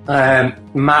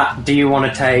 Matt, do you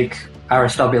want to take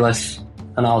Aristobulus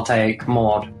and I'll take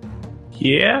Maud?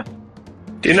 Yeah.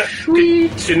 Do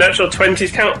natural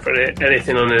 20s count for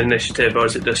anything on an initiative, or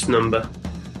is it just number?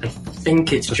 I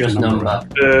think it's just number.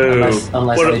 Unless I've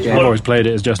always played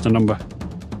it as just a number.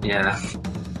 Yeah.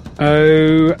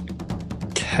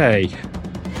 Okay.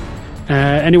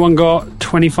 Anyone got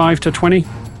 25 to 20?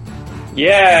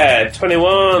 Yeah,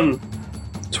 21.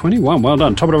 21, well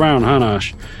done. Top of the round,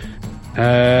 Hanash.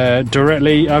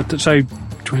 Directly after, so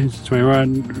 20 to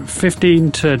 21,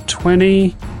 15 to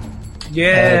 20.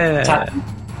 Yeah.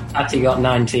 Tatty got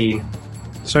 19.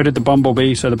 So did the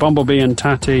Bumblebee. So the Bumblebee and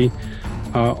Tatty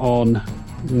are on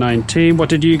 19. What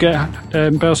did you get,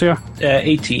 Belsiar?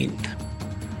 18.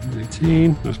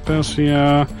 18. That's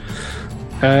Belsiar.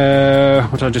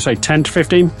 What did I just say? 10 to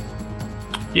 15?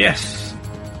 Yes.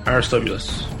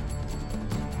 Aristobulus.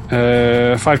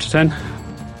 5 to 10?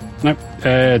 Nope.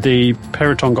 The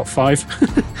Periton got 5.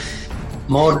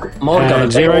 Maud got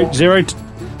a 0.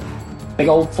 Big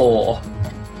old 4.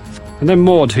 And then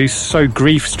Maud, who's so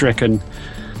grief-stricken,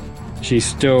 she's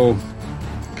still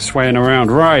swaying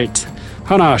around. Right.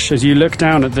 Hanash, as you look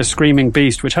down at the screaming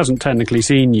beast, which hasn't technically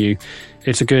seen you,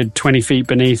 it's a good 20 feet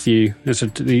beneath you. As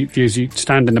you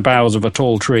stand in the boughs of a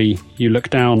tall tree, you look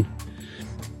down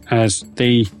as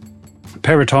the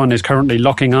Periton is currently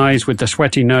locking eyes with the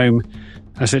sweaty gnome,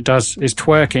 as it is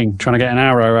twerking, trying to get an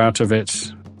arrow out of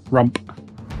its rump.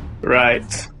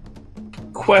 Right.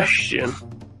 Question.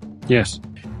 Yes.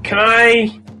 Can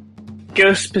I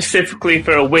go specifically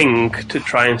for a wing to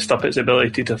try and stop its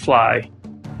ability to fly?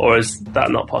 Or is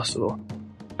that not possible?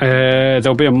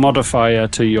 There'll be a modifier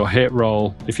to your hit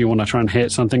roll if you want to try and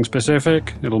hit something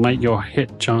specific. It'll make your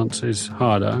hit chances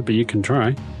harder, but you can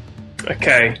try.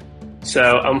 Okay. So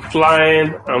I'm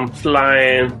flying.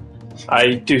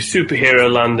 I do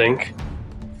superhero landing.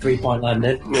 3-point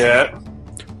landing. Yeah.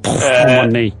 On one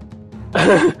knee.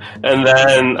 And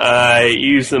then I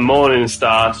use the Morning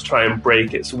Star to try and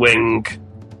break its wing.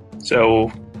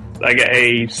 So I get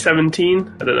a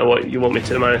 17. I don't know what you want me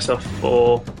to remind myself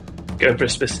for going for a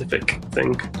specific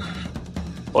thing.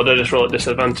 Or do I just roll at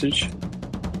disadvantage?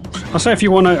 I'll say if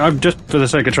you want to, I'm just for the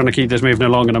sake of trying to keep this moving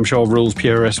along, and I'm sure rules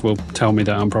purists will tell me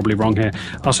that I'm probably wrong here.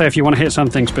 I'll say if you want to hit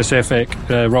something specific,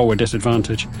 roll with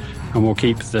disadvantage, and we'll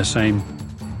keep the same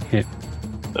hit.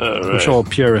 Right. I'm sure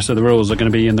purists of the rules are going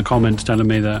to be in the comments telling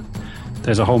me that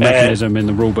there's a whole mechanism in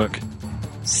the rulebook.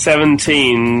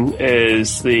 17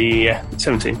 is the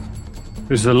 17.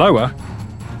 Is the lower?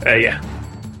 Yeah.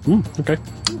 Okay.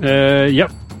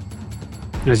 Yep.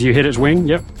 As you hit its wing,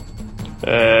 yep.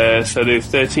 So I do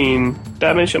 13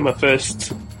 damage on my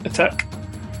first attack.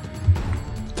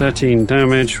 13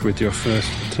 damage with your first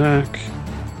attack.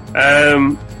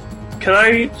 Can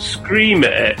I scream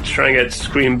at it to try and get it to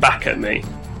scream back at me?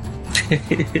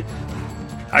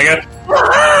 I go,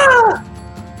 "Ah!"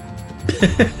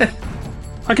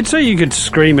 I could say you could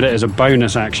scream at it as a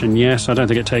bonus action, yes. I don't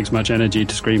think it takes much energy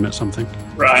to scream at something.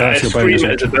 Right, I scream it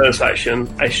as a bonus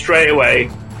action. I straight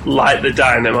away light the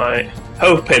dynamite,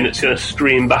 hoping it's going to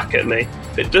scream back at me.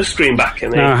 If it does scream back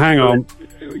at me... Now, hang on.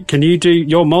 Can you do...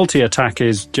 Your multi-attack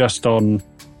is just on,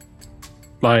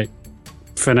 like,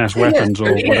 finesse weapons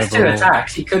or whatever. He has 2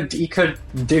 attacks. He could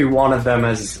do one of them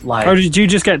as, like... Oh, did you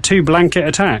just get 2 blanket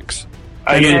attacks?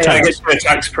 I get 2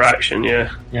 attacks per action,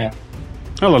 yeah. Yeah.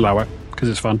 I'll allow it, because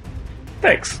it's fun.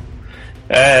 Thanks.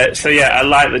 So yeah, I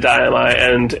light the dynamite,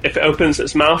 and if it opens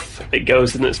its mouth, it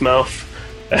goes in its mouth.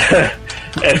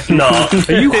 If not...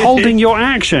 Are you holding your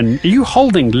action? Are you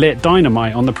holding lit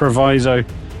dynamite on the proviso?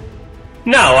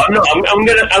 No, I'm not.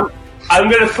 I'm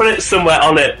gonna put it somewhere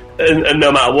on it, and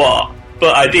no matter what.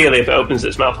 But ideally, if it opens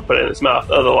its mouth, I'll put it in its mouth.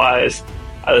 Otherwise,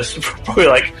 I just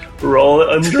probably roll it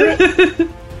under it.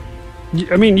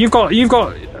 I mean, you've got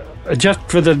just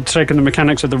for the sake of the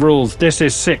mechanics of the rules, this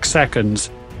is 6 seconds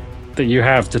that you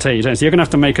have to take your turn. So you're going to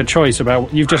have to make a choice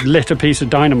about, you've just lit a piece of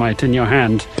dynamite in your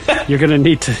hand. You're going to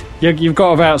need to, you've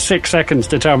got about 6 seconds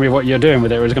to tell me what you're doing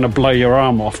with it, or it's going to blow your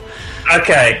arm off.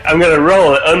 Okay, I'm going to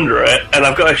roll it under it, and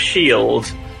I've got a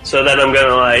shield, so then I'm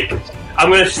going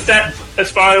to step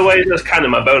as far away as kind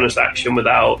of my bonus action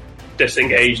without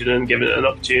disengaging and giving it an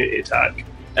opportunity attack.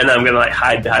 And then I'm going to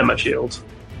hide behind my shield.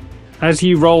 As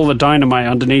you roll the dynamite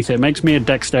underneath it, makes me a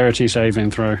dexterity saving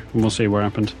throw, and we'll see what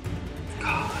happens.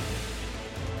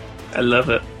 I love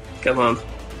it. Come on.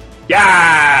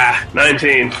 Yeah!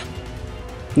 19.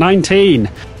 19.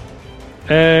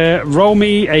 Roll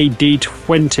me a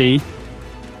d20.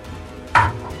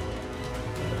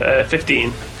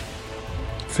 15.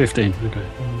 15, okay.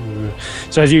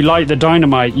 So as you light the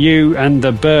dynamite, you and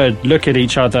the bird look at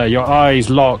each other, your eyes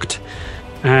locked,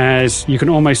 as you can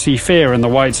almost see fear in the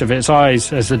whites of its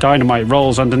eyes as the dynamite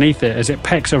rolls underneath it. As it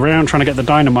pecks around trying to get the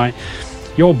dynamite,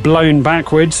 you're blown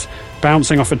backwards,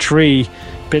 bouncing off a tree,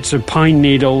 bits of pine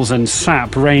needles and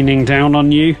sap raining down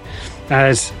on you,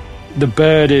 as the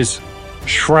bird is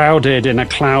shrouded in a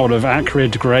cloud of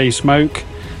acrid grey smoke,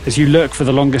 as you look for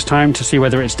the longest time to see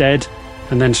whether it's dead,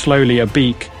 and then slowly a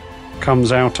beak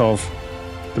comes out of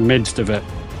the midst of it.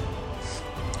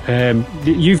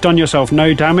 You've done yourself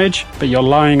no damage, but you're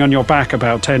lying on your back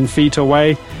about 10 feet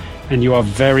away, and you are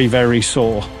very, very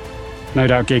sore. No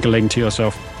doubt giggling to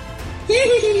yourself.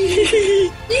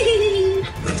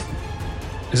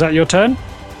 Is that your turn?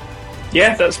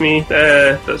 Yeah, that's me.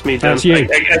 That's me done. That's you.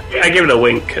 I give it a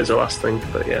wink as a last thing,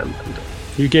 but yeah, I'm done.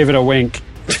 You give it a wink.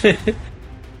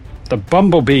 The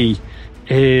bumblebee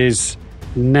is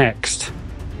next.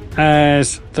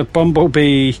 As the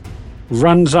bumblebee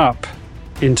runs up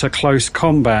into close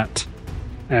combat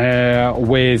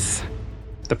with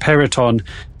the Periton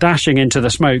dashing into the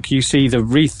smoke, you see the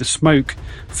wreath of smoke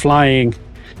flying,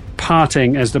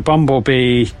 parting as the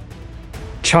bumblebee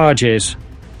charges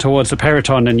towards the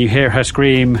Periton, and you hear her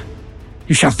scream,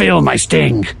 "You shall feel my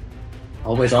sting!"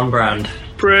 Always on brand.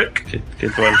 Prick.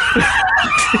 Good one.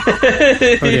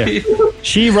 Oh dear.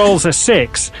 She rolls a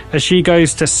 6 as she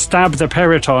goes to stab the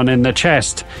Periton in the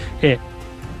chest. It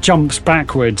jumps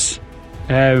backwards,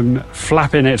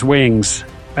 flapping its wings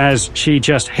as she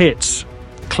just hits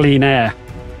clean air,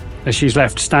 as she's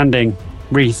left standing,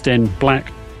 wreathed in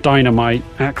black dynamite,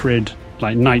 acrid,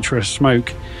 nitrous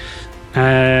smoke.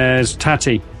 As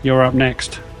Tatty, you're up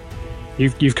next.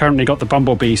 You've currently got the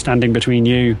bumblebee standing between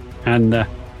you and the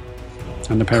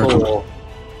Periton. Cool.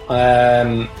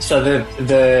 So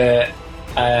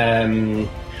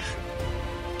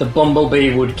the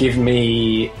bumblebee would give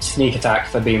me sneak attack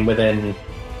for being within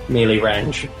melee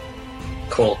range.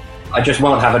 Cool. I just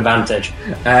won't have advantage.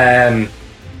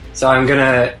 So I'm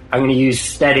gonna use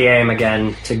steady aim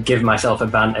again to give myself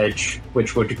advantage,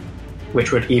 which would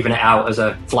even it out as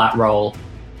a flat roll.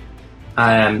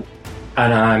 And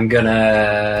I'm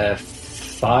gonna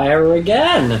fire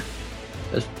again.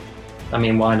 I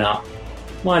mean, why not?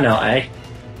 Why not, eh?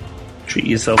 Treat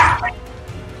yourself.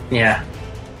 Yeah.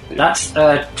 That's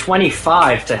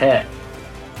 25 to hit.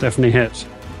 Definitely hits.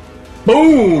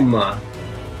 Boom!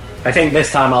 I think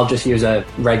this time I'll just use a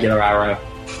regular arrow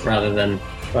rather than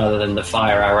the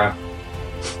fire arrow.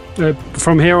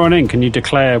 From here on in, can you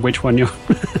declare which one you're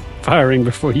firing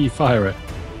before you fire it?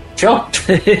 Sure.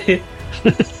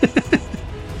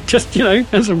 Just,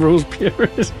 as a rules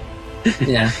purist.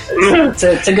 Yeah.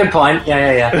 It's a good point.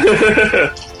 Yeah.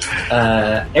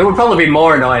 It would probably be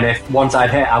more annoying if once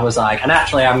I'd hit, I was like, and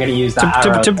actually I'm going to use that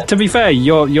arrow. To be fair,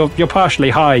 you're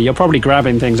partially high. You're probably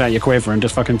grabbing things out your quiver and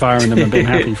just fucking firing them and being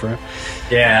happy for it.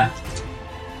 Yeah.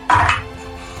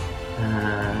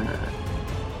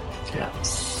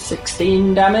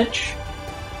 16 damage.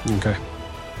 Okay.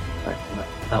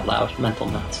 Out loud, mental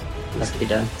maths. Let's be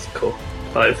done. Cool.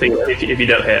 I think if you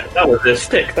don't hit, that was a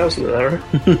stick. That wasn't an arrow.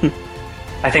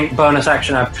 I think bonus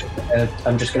action.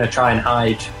 I'm just going to try and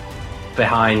hide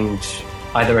behind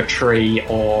either a tree,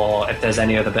 or if there's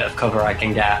any other bit of cover I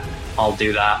can get, I'll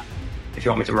do that. If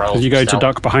you want me to roll. As you go to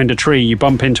duck behind a tree, you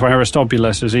bump into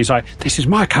Aristobulus as he's like, "This is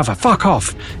my cover. Fuck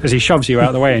off!" As he shoves you out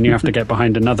of the way, and you have to get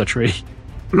behind another tree.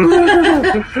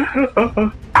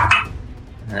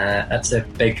 That's a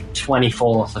big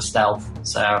 24 for stealth.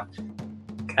 So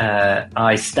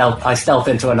I stealth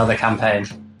into another campaign.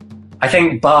 I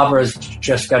think Barbara's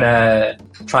just gonna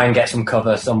try and get some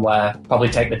cover somewhere. Probably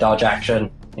take the dodge action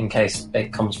in case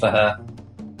it comes for her.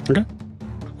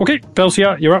 Okay,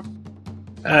 Belcia, you're up.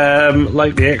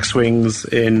 Like the X-Wings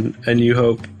in A New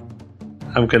Hope,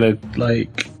 I'm gonna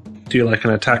do an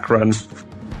attack run.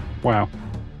 Wow.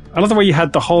 I love the way you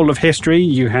had the whole of history.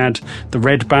 You had the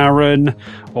Red Baron,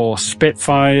 or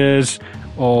Spitfires,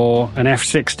 or an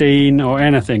F-16, or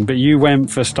anything, but you went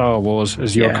for Star Wars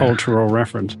as your cultural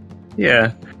reference.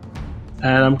 Yeah.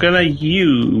 And I'm gonna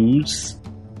use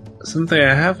something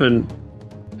I haven't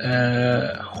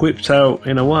whipped out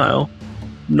in a while.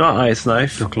 Not Ice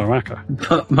Knife. Your Cloaca.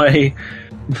 But my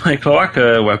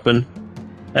Cloaca weapon.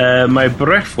 My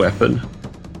breath weapon.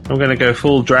 I'm gonna go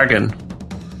full dragon.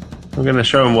 I'm going to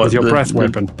show him what with your breath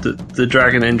weapon. The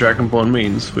dragon in Dragonborn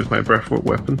means with my breath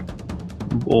weapon.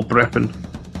 Or breppen.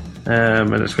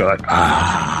 And it's got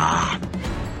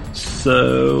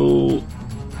So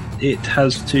it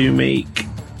has to make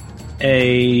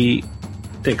a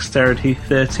dexterity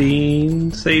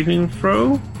 13 saving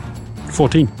throw.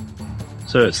 14.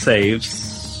 So it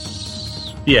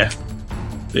saves. Yeah.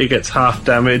 It gets half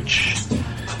damage.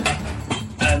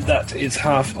 And that is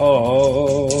half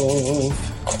of...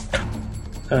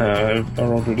 I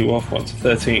rolled really well for once.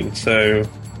 13, so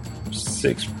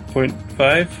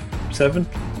 6.5? 7?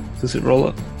 Does it roll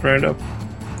up? Round up?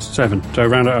 7, so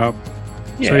round it up.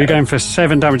 Yeah. So you're going for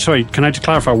 7 damage. Sorry, can I just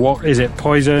clarify, what is it?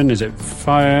 Poison? Is it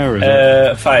fire? Or is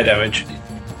it... Fire damage.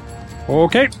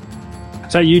 Okay.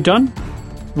 Is that you done?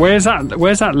 Where's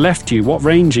that left you? What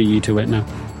range are you to it now?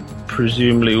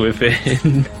 Presumably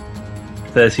within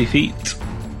 30 feet.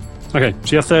 Okay,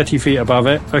 so you're 30 feet above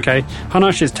it. Okay,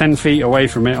 Hanash is 10 feet away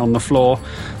from it on the floor.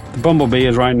 The bumblebee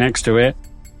is right next to it,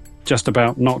 just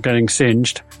about not getting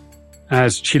singed,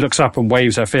 as she looks up and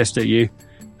waves her fist at you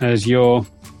as you're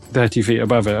 30 feet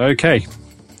above it. Okay,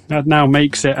 that now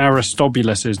makes it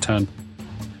Aristobulus' turn.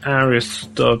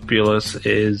 Aristobulus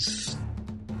is...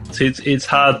 It's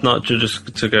hard not to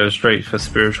just to go straight for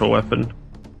spiritual weapon.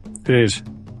 It is.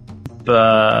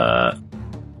 But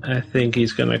I think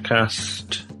he's going to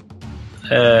cast...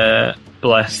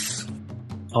 Bless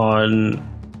on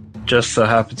just so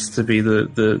happens to be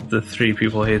the 3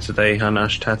 people here today,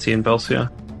 Hanash, Tati and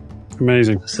Belcia.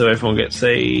 Amazing. So everyone gets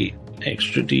a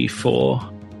extra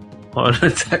D4 on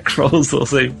attack rolls or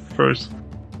save throws.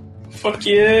 Fuck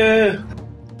yeah!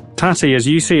 Tati, as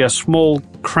you see a small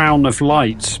crown of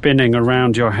light spinning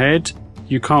around your head,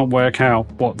 you can't work out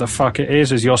what the fuck it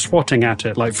is as you're swatting at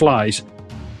it like flies.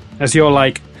 As you're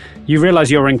you realise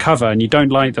you're in cover and you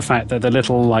don't like the fact that the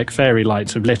little fairy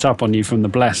lights have lit up on you from the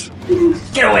bless.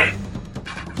 Get away!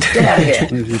 Get out of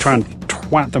here! You try and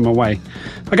twat them away.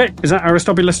 Okay, is that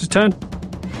Aristobulus' turn?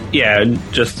 Yeah, and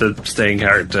just to stay in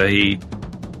character, he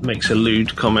makes a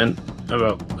lewd comment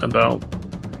about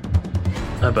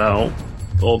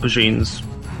aubergines.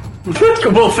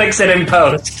 We'll fix it in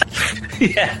post.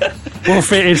 Yeah.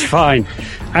 Wolf, it is fine.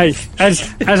 Hey,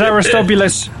 as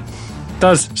Aristobulus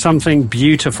does something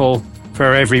beautiful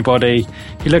for everybody,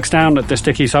 he looks down at the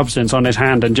sticky substance on his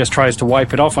hand and just tries to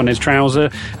wipe it off on his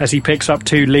trouser as he picks up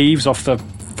 2 leaves off the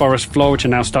forest floor, which are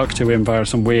now stuck to him via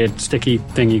some weird sticky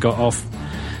thing he got off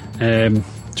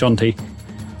Jonty.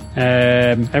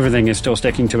 Everything is still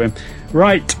sticking to him.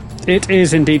 Right, it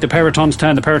is indeed the Periton's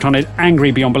turn. The Periton is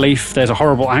angry beyond belief. There's a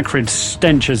horrible acrid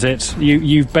stench as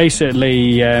you've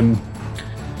basically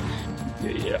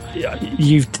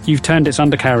you've turned its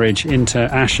undercarriage into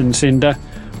ash and cinder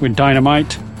with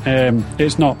dynamite.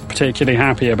 It's not particularly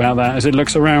happy about that. As it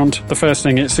looks around, the first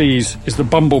thing it sees is the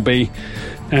bumblebee.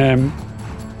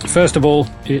 First of all,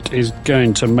 it is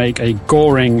going to make a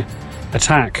goring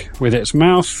attack with its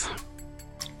mouth.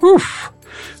 Oof!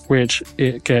 Which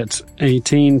it gets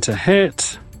 18 to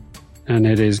hit. And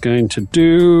it is going to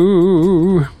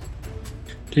do...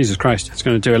 Jesus Christ, it's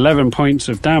going to do 11 points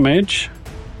of damage.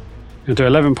 It'll do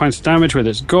 11 points of damage with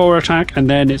its gore attack, and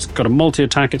then it's got a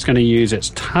multi-attack. It's going to use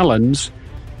its talons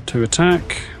to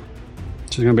attack,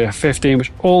 which is going to be a 15,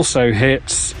 which also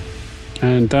hits.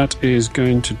 And that is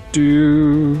going to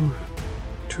do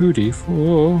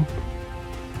 2d4.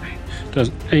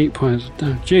 Does 8 points of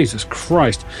damage. Jesus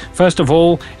Christ. First of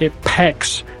all, it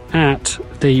pecks at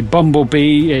the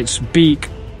bumblebee, its beak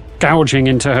gouging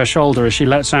into her shoulder as she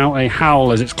lets out a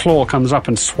howl as its claw comes up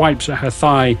and swipes at her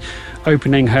thigh,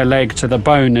 opening her leg to the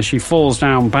bone as she falls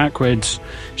down backwards.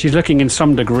 She's looking in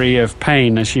some degree of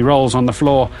pain as she rolls on the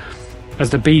floor as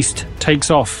the beast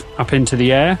takes off up into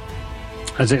the air,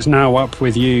 as it's now up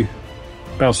with you,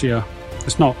 Belsiar.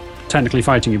 It's not technically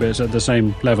fighting you, but it's at the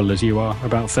same level as you are,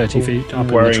 about 30 feet up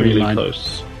in the tree line.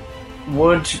 Close.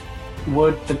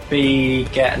 Would the bee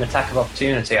get an attack of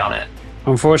opportunity on it?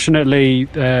 Unfortunately,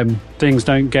 things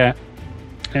don't get...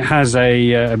 It has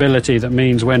a ability that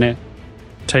means when it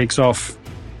takes off,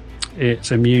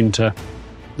 it's immune to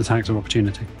attacks of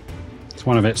opportunity. It's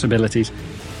one of its abilities.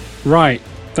 Right,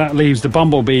 that leaves the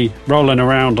bumblebee rolling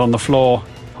around on the floor,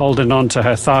 holding on to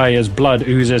her thigh as blood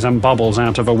oozes and bubbles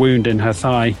out of a wound in her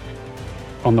thigh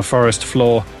on the forest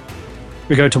floor.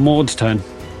 We go to Maud's turn.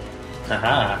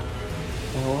 Aha.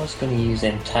 I was going to use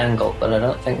Entangle, but I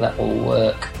don't think that will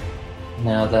work.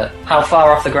 Now that... How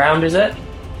far off the ground is it?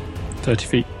 30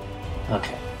 feet.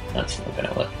 Okay, that's not going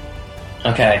to work.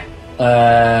 Okay.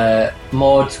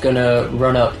 Maud's going to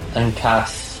run up and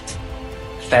cast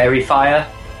Fairy Fire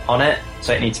on it,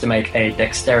 so it needs to make a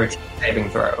Dexterity saving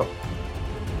throw.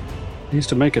 Needs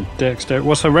to make a Dexterity...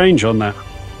 What's her range on that?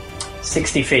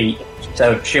 60 feet.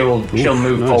 So she'll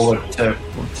move forward to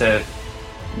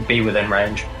be within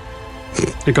range.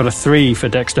 It got a 3 for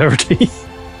Dexterity.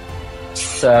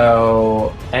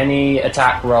 So any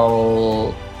attack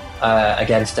roll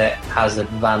against it has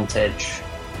advantage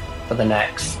for the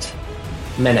next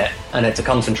minute, and it's a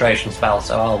concentration spell.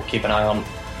 So I'll keep an eye on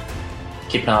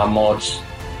Maud's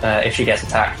if she gets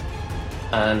attacked,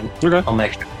 and okay. I'll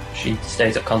make sure she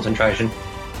stays at concentration.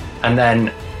 And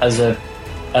then as a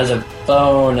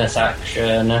bonus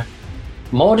action,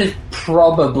 Maud is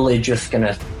probably just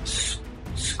gonna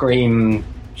scream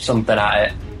something at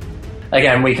it.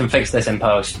 Again, we can fix this in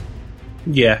post.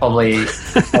 Yeah. Probably.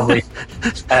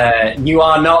 You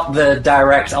are not the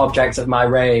direct object of my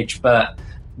rage, but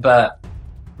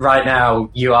right now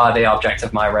you are the object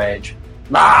of my rage.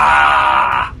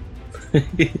 Ah!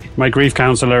 My grief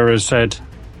counselor has said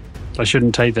I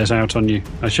shouldn't take this out on you.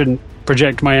 I shouldn't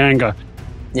project my anger.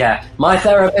 Yeah, my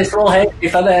therapist will hate me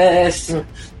for this.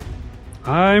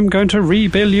 I'm going to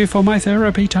rebill you for my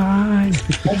therapy time.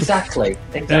 Exactly.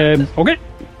 Okay.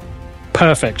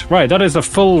 Perfect. Right, that is a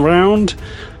full round.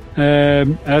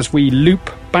 As we loop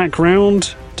back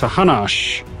round to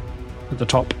Hanash at the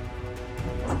top.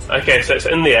 Okay, so it's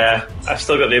in the air. I've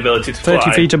still got the ability to 30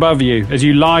 fly. feet above you. As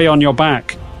you lie on your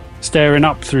back, staring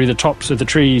up through the tops of the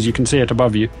trees, you can see it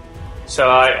above you.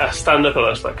 So I stand up and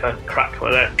I just like kind of crack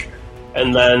my neck.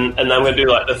 And then I'm going to do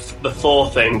like the Thor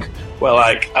thing, where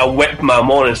like I whip my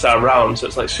Morningstar around, so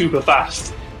it's like super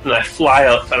fast, and I fly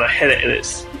up and I hit it in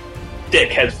its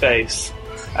dickhead face,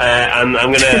 and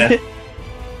I'm gonna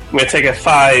take a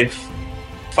 5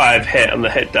 hit on the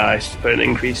hit dice for an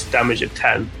increased damage of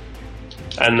 10,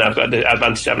 and I've got the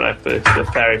advantage, haven't I, for the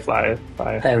fairy fire.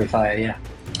 Fairy Fire, yeah.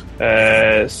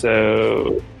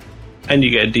 So and you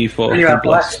get a D4. And you have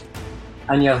blessed.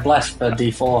 And you have blessed for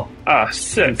D4. Ah,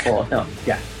 sick. D4. No,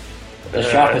 yeah. The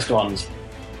sharpest ones.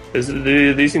 Are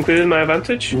these included in my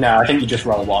advantage? No, I think you just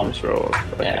roll one. Just roll.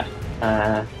 Okay.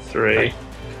 Yeah. 3. Right.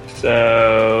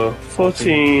 So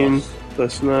 14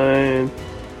 plus 9,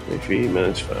 3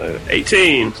 minus 5,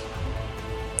 18.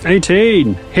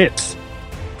 18 hits.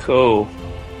 Cool.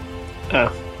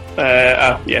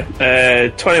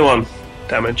 21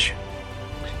 damage.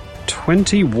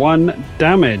 21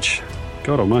 damage.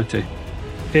 God almighty.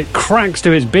 It cracks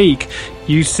to its beak.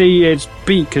 You see its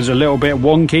beak is a little bit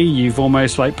wonky. You've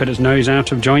almost like put its nose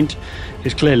out of joint.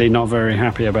 It's clearly not very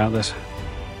happy about this.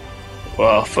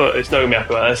 Well, it's not going to be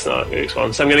happy about this next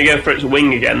one. So I'm going to go for its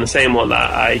wing again, the same one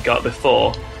that I got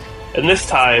before. And this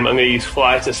time I'm going to use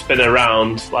fly to spin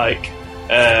around like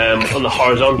on the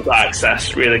horizontal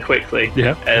axis really quickly.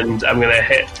 Yeah. And I'm going to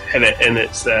hit it in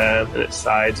its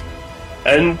side.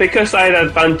 And because I had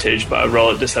advantage, but I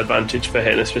roll at disadvantage for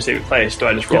hitting a specific place, do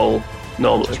I just roll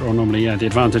normally? Just roll normally, yeah. The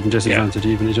advantage and disadvantage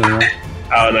even each other out.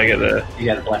 Oh, and I get the... You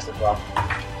get a blessed as well.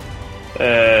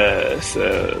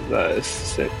 So that is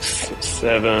 6,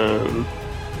 7,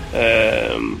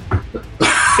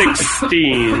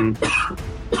 16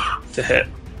 to hit.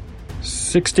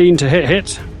 16 to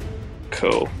hit.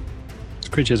 Cool. This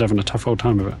creature's having a tough old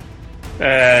time of it.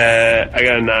 I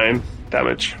got a 9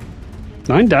 damage.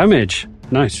 9 damage.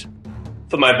 Nice.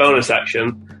 For my bonus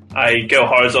action, I go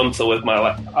horizontal with my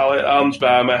arms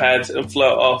behind my head and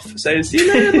float off, saying, "See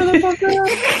you later,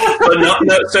 motherfucker!" But not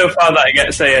so far that I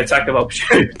get, say, attack of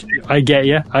opportunity. I get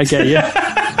you.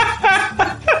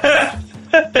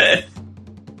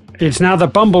 It's now the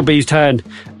bumblebee's turn.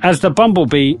 As the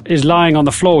bumblebee is lying on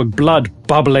the floor with blood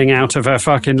bubbling out of her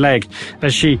fucking leg,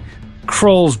 as she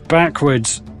crawls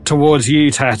backwards towards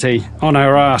you, Tatty, on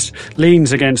her ass,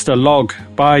 leans against a log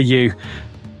by you,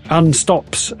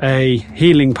 unstops a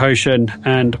healing potion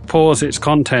and pours its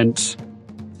contents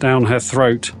down her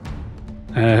throat.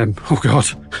 Oh god.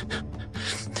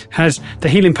 As the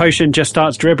healing potion just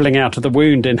starts dribbling out of the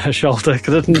wound in her shoulder,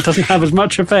 because it doesn't have as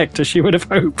much effect as she would have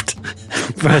hoped.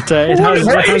 But it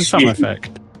has some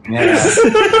effect. Yeah.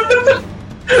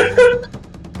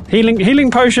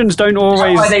 Healing potions don't always...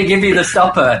 That's why they give you the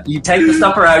stopper. You take the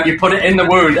stopper out, you put it in the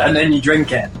wound, and then you drink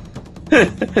it.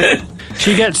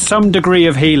 She gets some degree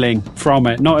of healing from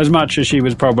it, not as much as she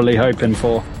was probably hoping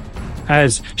for.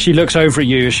 As she looks over at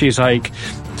you, she's like,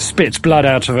 spits blood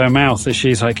out of her mouth as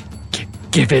she's like,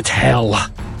 give it hell.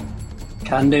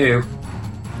 Can do.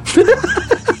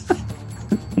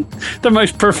 The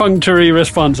most perfunctory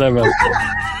response ever.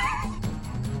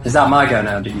 Is that my go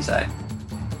now, did you say?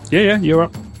 Yeah, you're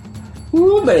up.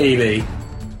 Ooh, baby.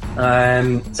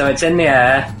 So it's in the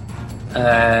air.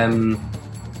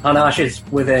 Hanash is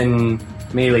within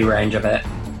melee range of it.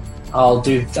 I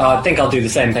think I'll do the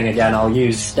same thing again. I'll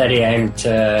use steady aim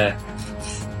to...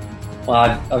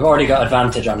 Well, I've already got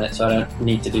advantage on it, so I don't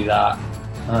need to do that.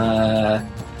 I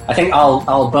think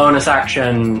I'll bonus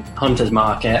action Hunter's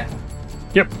Mark it.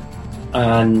 Yep.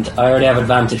 And I already have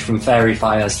advantage from Fairy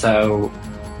Fire, so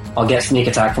I'll get sneak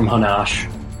attack from Hanash.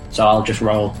 So I'll just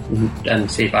roll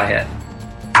and see if I hit.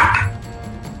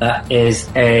 That is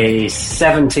a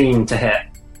 17 to hit.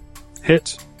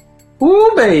 Hit.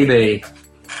 Ooh, baby!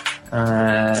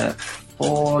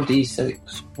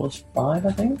 4d6 plus 5,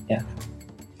 I think? Yeah.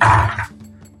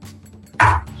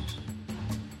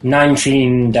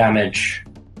 19 damage.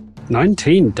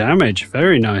 19 damage.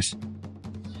 Very nice.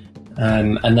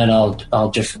 And then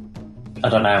I'll just, I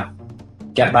don't know,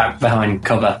 get back behind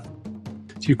cover.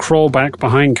 As you crawl back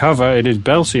behind cover, it is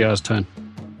Belsiar's turn.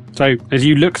 So, as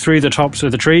you look through the tops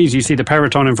of the trees, you see the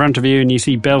Periton in front of you, and you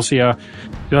see Belsiar.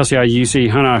 Belsiar, you see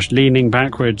Hanash leaning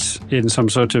backwards in some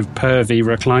sort of pervy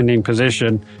reclining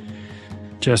position,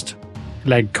 just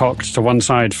leg cocked to one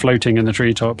side, floating in the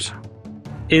treetops.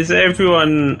 Is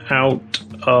everyone out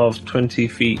of 20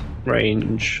 feet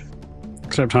range?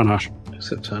 Except Hanash.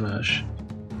 Except Hanash.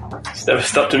 It's never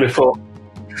stopped him before.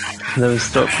 Never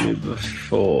stopped me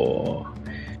before.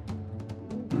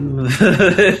 I've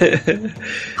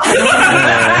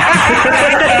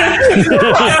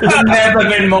never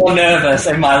been more nervous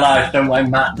in my life than when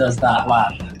Matt does that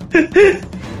laugh.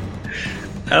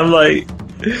 I'm like,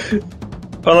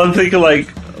 well, I'm thinking like,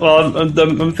 well,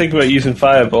 I'm thinking about using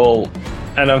Fireball,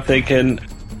 and I'm thinking,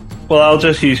 well, I'll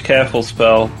just use Careful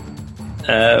Spell,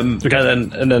 and then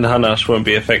Hanash won't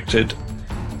be affected.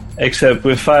 Except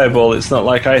with Fireball, it's not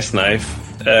like Ice Knife.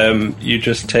 You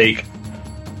just take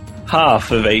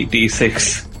half of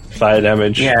 8d6 fire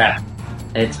damage. Yeah,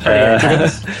 it's pretty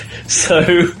intense.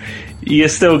 So you're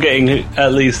still getting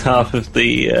at least half of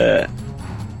the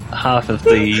fireball.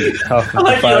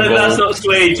 That's not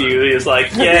swayed you. It's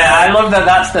like, yeah, I love that.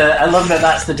 That's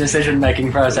the decision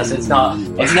making process. It's not.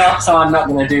 So I'm not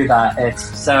going to do that.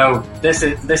 It's so this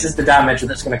is the damage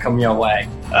that's going to come your way.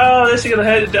 Oh, this is going to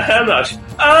hurt how much?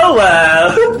 Oh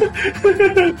well.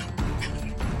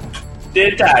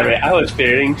 Dear diary, I was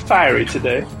feeling fiery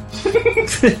today.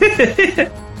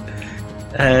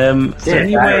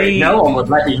 Anyway, no one would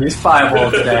let you use Fireball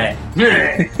today.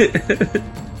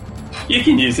 You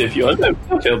can use it if you want.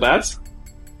 Don't feel bad.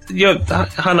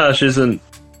 Hanash isn't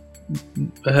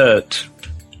hurt.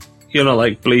 You're not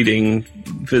like bleeding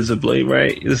visibly,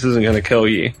 right? This isn't going to kill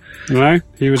you. No,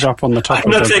 he was up on the top.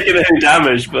 I'm not taking any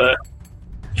damage, but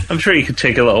I'm sure you could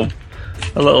take a little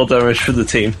damage for the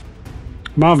team.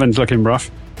 Marvin's looking rough,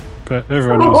 but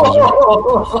everyone else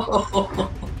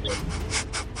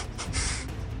is.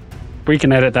 We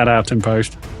can edit that out in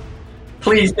post.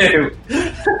 Please do.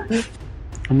 I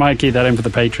might keep that in for the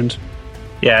patrons.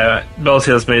 Yeah,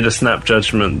 Belsiar's made a snap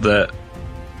judgment that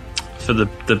for the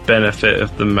benefit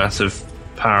of the massive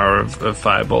power of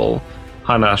Fireball,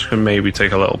 Hanash can maybe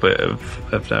take a little bit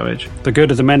of damage. The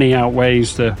good of the many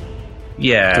outweighs the...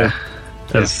 Yeah.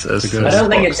 I don't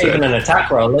think it's even an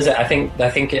attack roll, is it? I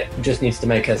think it just needs to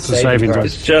make a saving throw.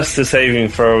 It's just a saving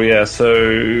throw, yeah.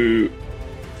 So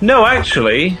no,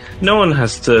 actually, no one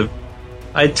has to.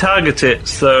 I target it,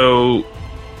 so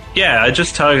yeah, I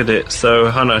just target it. So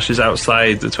Hanash is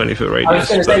outside the 20-foot radius. I was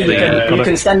going to say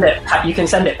you can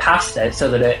send it past it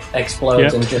so that it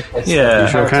explodes and just hits yeah,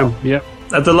 sure can. Yep.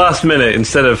 At the last minute,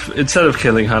 instead of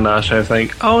killing Hanash, I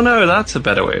think, oh no, that's a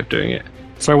better way of doing it.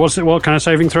 So what kind of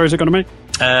saving throw is it going to make?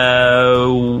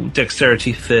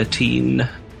 Dexterity 13.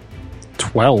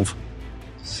 12.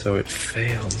 So it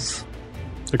fails.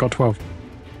 It got 12.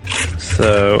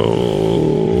 So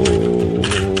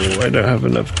I don't have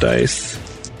enough dice.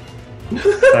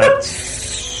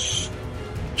 That's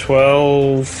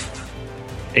 12,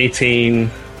 18,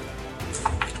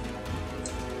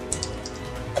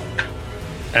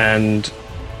 And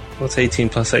what's 18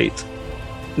 plus 8?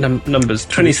 Numbers.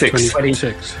 26.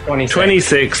 26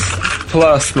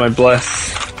 plus my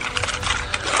bless,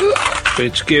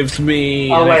 which gives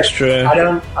me extra. I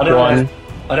don't 1.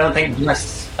 I don't think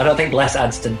bless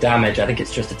adds to damage. I think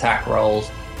it's just attack rolls.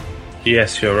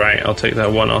 Yes, you're right. I'll take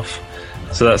that 1 off.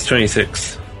 So that's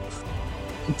 26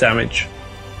 damage.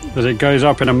 As it goes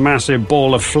up in a massive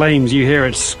ball of flames, you hear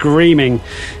it screaming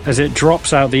as it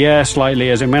drops out the air slightly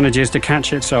as it manages to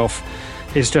catch itself.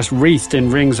 It's just wreathed in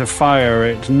rings of fire.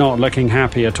 It's not looking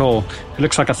happy at all. It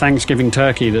looks like a Thanksgiving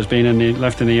turkey that's been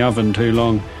left in the oven too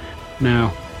long.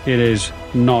 Now, it is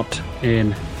not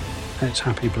in its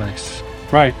happy place.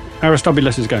 Right,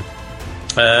 Aristobulus' go.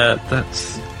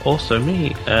 That's also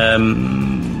me.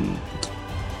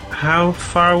 How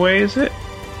far away is it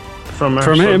from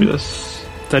Aristobulus?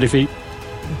 30 feet.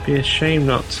 It'd be a shame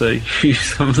not to use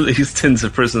some of these tins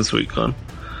of prison sweet corn.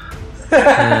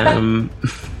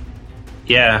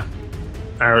 Yeah,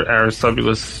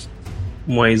 Aristobulus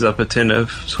weighs up a tin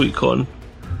of sweet corn.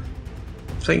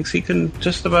 Thinks he can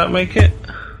just about make it.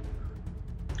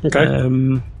 Okay.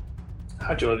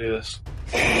 How do you want to do this?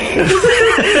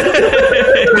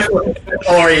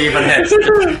 Or even hits.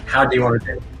 How do you want to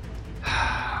do it?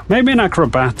 Maybe in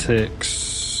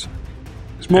acrobatics.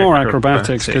 It's more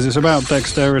acrobatics because it's about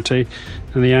dexterity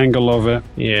and the angle of it.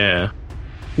 Yeah.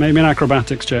 Maybe an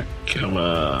acrobatics check. Come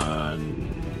on.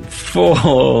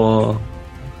 4.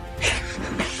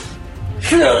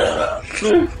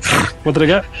 What did I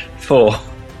get? 4.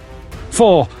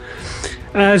 4.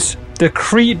 As the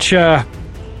creature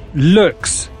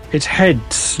looks, its head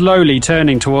slowly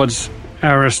turning towards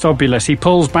Aristobulus, he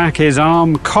pulls back his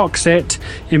arm, cocks it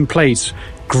in place,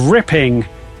 gripping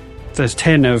the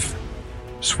tin of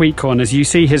sweet corn as you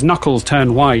see his knuckles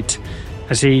turn white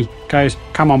as he goes,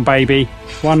 "Come on, baby,"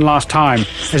 one last time.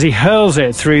 As he hurls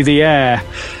it through the air,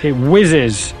 it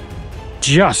whizzes,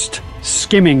 just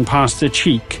skimming past the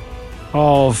cheek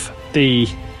of the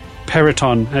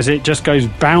Periton as it just goes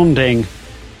bounding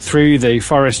through the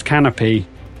forest canopy.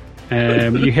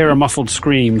 You hear a muffled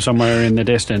scream somewhere in the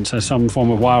distance as some form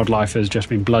of wildlife has just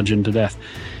been bludgeoned to death.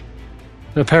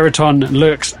 The Periton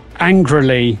looks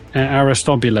angrily at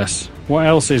Aristobulus. What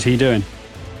else is he doing?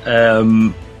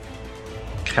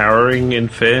 Cowering in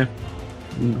fear.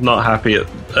 Not happy at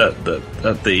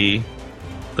the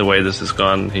way this has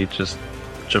gone. He just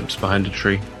jumps behind a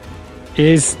tree.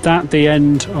 Is that the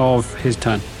end of his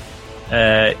turn?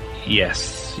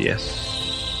 Yes.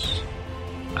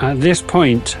 At this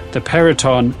point, the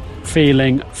Periton,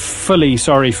 feeling fully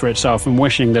sorry for itself and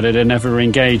wishing that it had never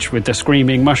engaged with the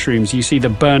screaming mushrooms, you see the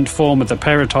burnt form of the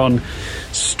Periton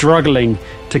struggling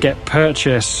to get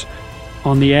purchase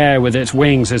on the air with its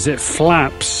wings as it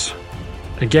flaps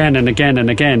again and again and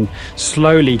again,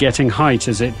 slowly getting height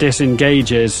as it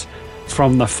disengages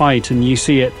from the fight, and you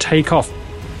see it take off.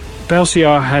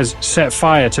 Belciar has set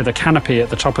fire to the canopy at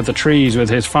the top of the trees with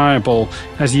his fireball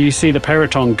as you see the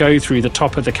Periton go through the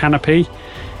top of the canopy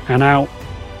and out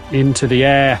into the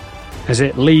air as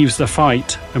it leaves the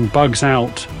fight and bugs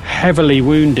out, heavily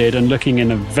wounded and looking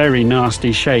in a very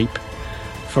nasty shape.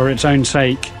 For its own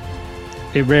sake,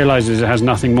 it realizes it has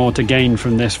nothing more to gain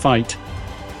from this fight.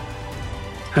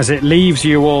 As it leaves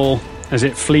you all, as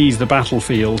it flees the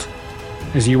battlefield,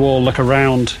 as you all look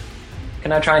around.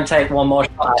 Can I try and take one more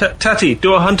shot? Tatty,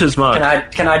 do a hunter's mark.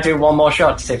 Can I do one more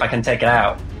shot to see if I can take it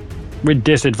out? With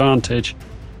disadvantage.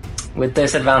 With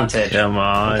disadvantage? Come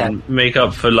on, okay. Make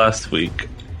up for last week.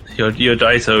 Your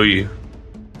dice owe you.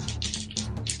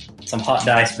 Some hot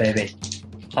dice, baby.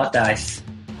 Hot dice.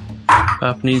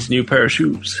 Pap needs a new pair of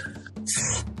shoes.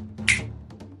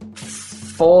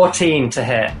 14 to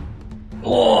hit.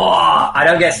 Oh, I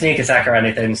don't get sneak attack or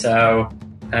anything, so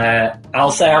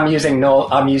I'll say I'm using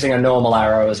a normal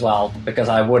arrow as well, because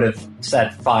I would have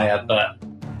said fire, but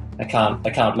I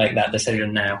can't make that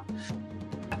decision now.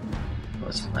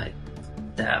 What's my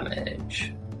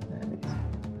damage?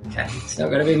 Okay, it's not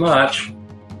going to be much.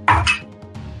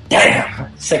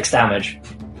 Damn! 6 damage.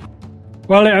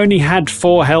 Well, it only had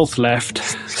 4 health left,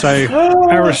 so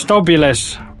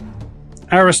Aristobulus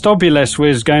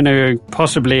was going to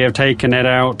possibly have taken it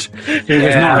out. It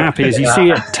was not happy as you see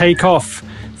it take off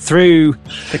through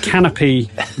the canopy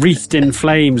wreathed in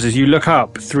flames as you look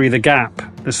up through the gap,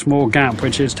 the small gap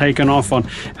which it's taken off on.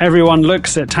 Everyone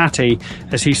looks at Tatty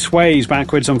as he sways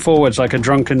backwards and forwards like a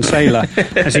drunken sailor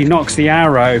as he knocks the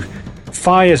arrow,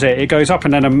 fires it. It goes up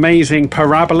in an amazing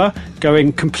parabola,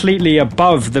 going completely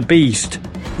above the beast,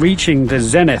 reaching the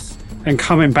zenith and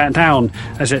coming back down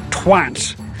as it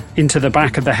twats into the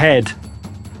back of the head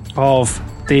of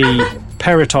the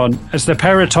Periton. As the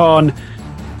Periton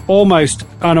almost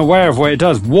unaware of what it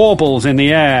does, warbles in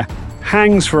the air,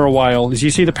 hangs for a while as you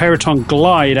see the Peyraton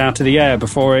glide out of the air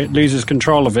before it loses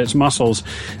control of its muscles,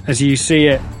 as you see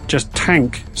it just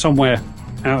tank somewhere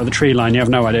out of the tree line. You have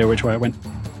no idea which way it went.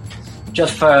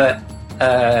 Just for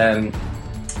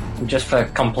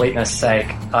completeness sake,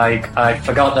 I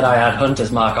forgot that I had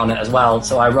Hunter's Mark on it as well,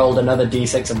 so I rolled another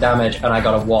d6 of damage and I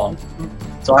got a 1.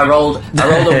 So I rolled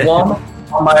a 1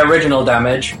 on my original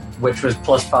damage, which was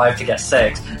 +5 to get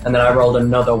 6, and then I rolled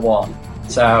another 1.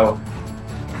 So...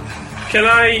 Can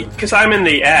I, because I'm in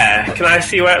the air, can I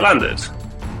see where it landed?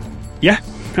 Yeah,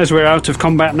 as we're out of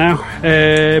combat now,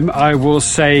 I will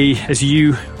say as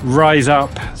you rise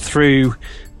up through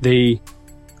the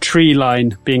tree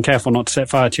line, being careful not to set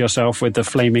fire to yourself with the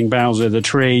flaming boughs of the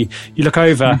tree, you look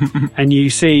over and you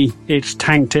see it's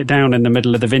tanked it down in the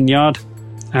middle of the vineyard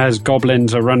as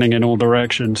goblins are running in all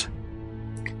directions.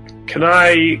 Can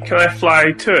I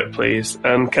fly to it, please?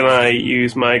 And can I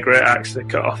use my great axe to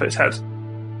cut off its head?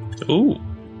 Ooh.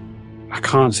 I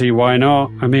can't see why not.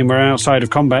 I mean, we're outside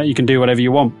of combat. You can do whatever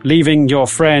you want. Leaving your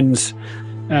friends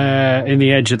in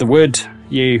the edge of the wood,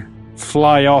 you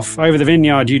fly off over the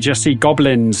vineyard. You just see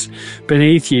goblins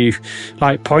beneath you,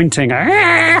 like pointing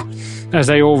as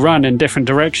they all run in different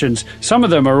directions. Some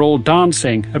of them are all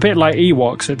dancing, a bit like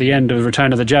Ewoks at the end of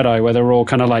Return of the Jedi, where they're all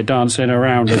kind of like dancing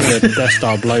around as the Death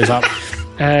Star blows up.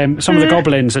 Some of the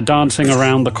goblins are dancing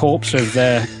around the corpse of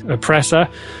their oppressor.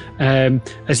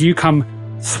 As you come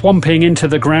thwomping into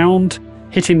the ground,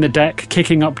 hitting the deck,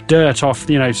 kicking up dirt off,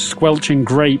 squelching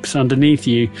grapes underneath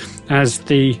you, as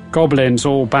the goblins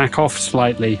all back off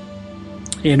slightly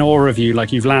in awe of you,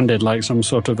 like you've landed like some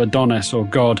sort of Adonis or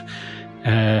god,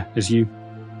 as you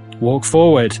walk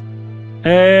forward.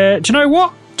 Do you know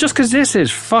what? Just because this is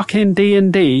fucking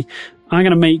D&D, I'm going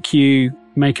to make you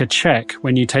make a check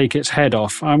when you take its head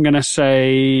off. I'm going to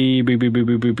say...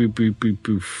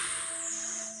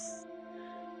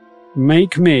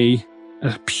 Make me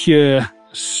a pure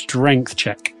strength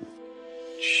check.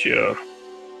 Sure.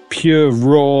 Pure,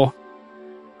 raw,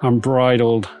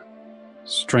 unbridled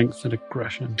strength and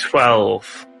aggression.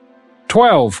 12.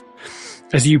 12.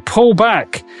 As you pull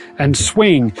back and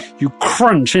swing, you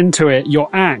crunch into it, your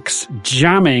axe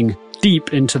jamming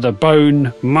deep into the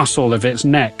bone muscle of its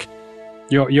neck.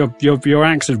 Your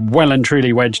axe is well and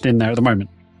truly wedged in there at the moment.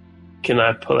 Can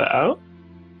I pull it out?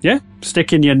 Yeah,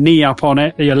 sticking your knee up on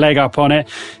it, your leg up on it,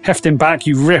 hefting back,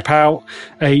 you rip out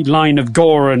a line of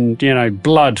gore and,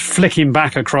 blood flicking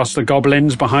back across the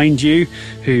goblins behind you,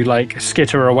 who,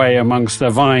 skitter away amongst the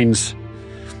vines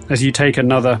as you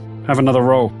have another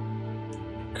roll.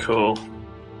 Cool.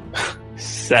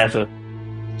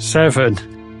 7. 7.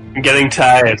 I'm getting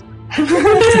tired.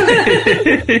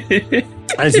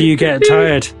 As you get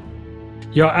tired,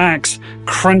 your axe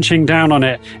crunching down on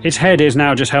it. Its head is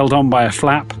now just held on by a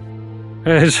flap.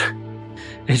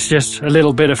 It's just a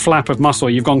little bit of flap of muscle.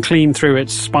 You've gone clean through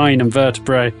its spine and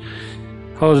vertebrae,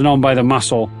 holding on by the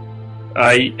muscle.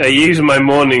 I use my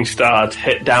Morning Star to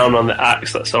hit down on the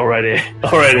axe that's already in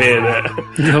it.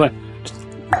 You're like,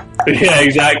 yeah,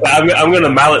 exactly. I'm going to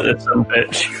mallet this some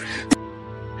bitch.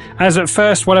 As at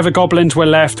first, whatever goblins were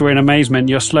left were in amazement,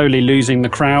 you're slowly losing the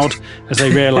crowd as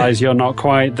they realise you're not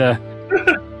quite the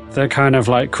kind of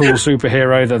cool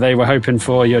superhero that they were hoping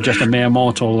for. You're just a mere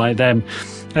mortal like them.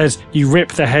 As you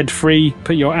rip the head free,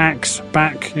 put your axe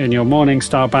back and your Morning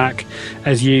Star back,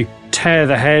 as you tear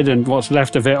the head and what's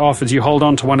left of it off, as you hold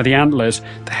on to one of the antlers.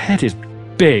 The head is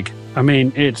big. I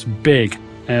mean, it's big.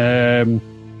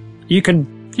 You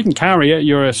can carry it.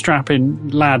 You're a strapping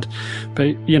lad, but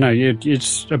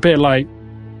it's a bit like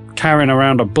carrying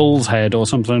around a bull's head or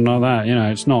something like that.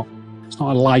 It's not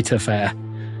a light affair.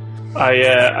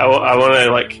 I want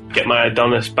to get my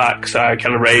Adonis back, so I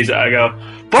kind of raise it. I go,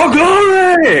 "For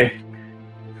glory!"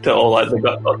 to all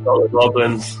the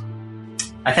goblins.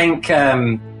 I think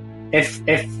if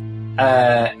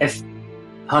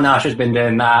Hanash has been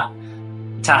doing that,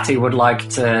 Tatty would like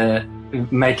to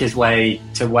make his way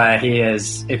to where he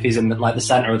is, if he's in the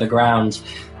center of the grounds,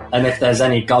 and if there's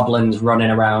any goblins running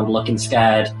around looking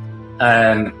scared,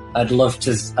 I'd love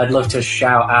to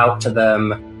shout out to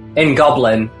them in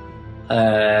Goblin,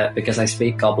 because I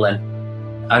speak Goblin.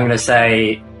 I'm going to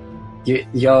say, the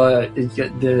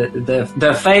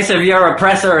face of your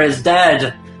oppressor is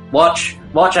dead. Watch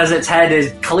as its head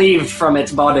is cleaved from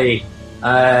its body.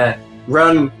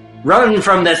 Run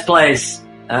from this place.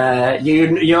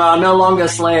 You are no longer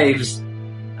slaves.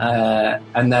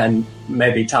 And then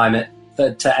maybe time it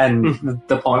to end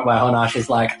the point where Hanash is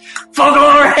like, "For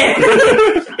glory!"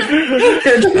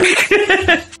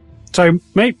 So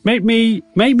make me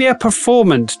a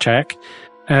performance check,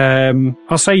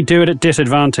 I'll say do it at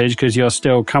disadvantage because you're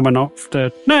still coming off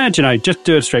the... No, just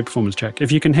do a straight performance check.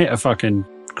 If you can hit a fucking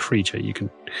creature, you can...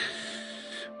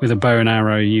 With a bow and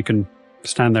arrow, you can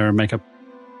stand there and make a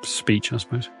speech, I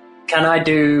suppose. Can I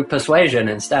do persuasion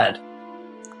instead?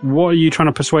 What are you trying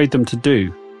to persuade them to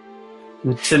do?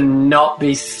 To not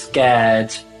be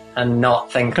scared and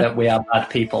not think that we are bad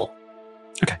people.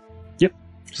 Okay. Yep.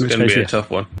 It's going to be a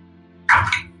tough one.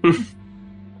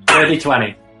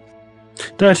 30-20.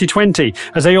 Dirty 20,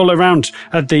 as they all around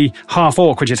at the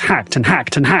half-orc, which is hacked and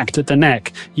hacked and hacked at the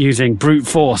neck, using brute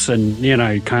force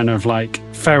and, kind of like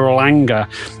feral anger,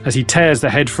 as he tears the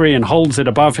head free and holds it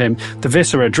above him, the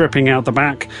viscera dripping out the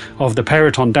back of the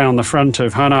periton down the front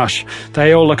of Hanash.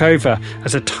 They all look over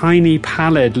as a tiny,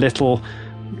 pallid little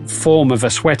form of a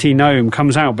sweaty gnome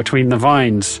comes out between the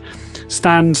vines,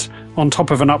 stands on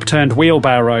top of an upturned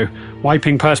wheelbarrow,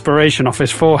 wiping perspiration off his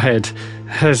forehead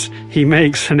as he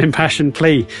makes an impassioned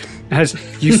plea. As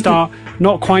you start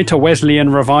not quite a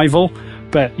Wesleyan revival,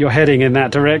 but you're heading in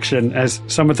that direction as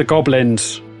some of the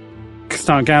goblins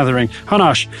start gathering.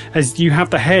 Hanash, as you have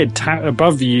the head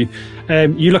above you,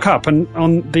 you look up and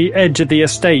on the edge of the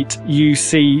estate you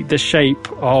see the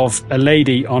shape of a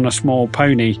lady on a small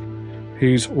pony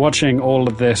who's watching all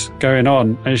of this going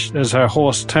on as her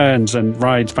horse turns and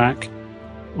rides back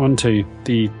onto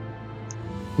the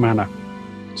manor.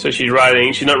 So she's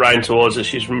not riding towards us,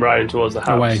 she's riding towards the house.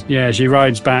 Away. Yeah, she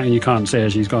rides back and you can't see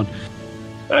her, she's gone.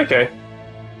 Okay.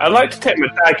 I'd like to take my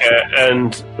dagger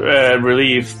and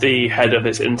relieve the head of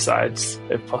its insides,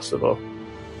 if possible.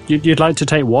 You'd like to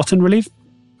take what and relieve?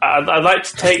 I'd like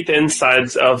to take the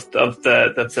insides of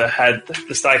the head,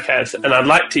 the stag head, and I'd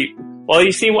like to... Well,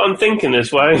 you see what I'm thinking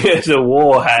is wearing it as a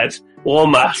war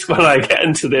mask when I get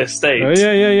into the estate. Oh,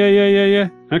 yeah.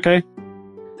 Okay.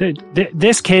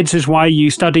 This, kids, is why you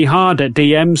study hard at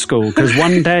DM school, because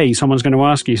one day someone's going to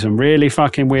ask you some really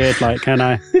fucking weird, like, can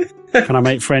I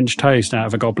make French toast out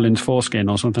of a goblin's foreskin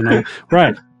or something like that?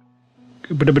 Right.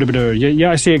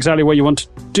 Yeah, I see exactly what you want to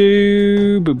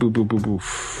do.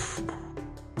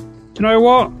 You know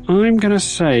what? I'm going to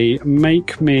say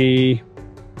make me...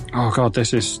 Oh, God,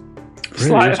 this is...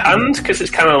 Sleight of hand? Because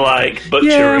it's kind of like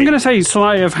butchery. Yeah, I'm going to say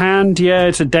sleight of hand. Yeah,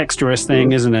 it's a dexterous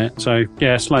thing, isn't it? So,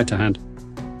 yeah, sleight of hand.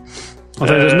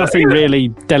 Although there's nothing really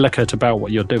delicate about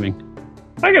what you're doing.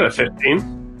 I get a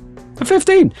 15. A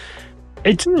 15?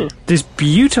 It's this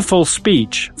beautiful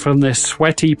speech from this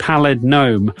sweaty, pallid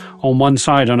gnome on one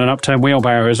side on an upturned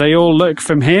wheelbarrow as they all look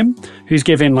from him, who's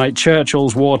giving like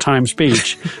Churchill's wartime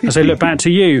speech, as they look back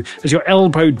to you as you're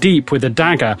elbow deep with a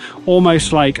dagger,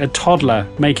 almost like a toddler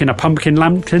making a pumpkin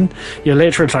lambkin. You're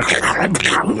literally like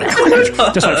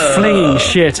just like flinging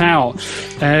shit out.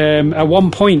 At one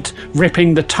point,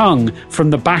 ripping the tongue from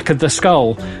the back of the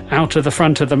skull out of the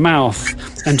front of the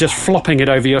mouth and just flopping it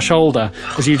over your shoulder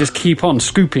as you just keep on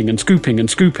scooping and scooping and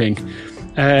scooping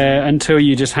until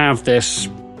you just have this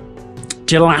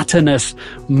gelatinous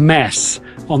mess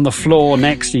on the floor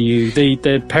next to you,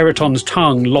 the periton's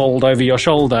tongue lolled over your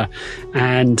shoulder.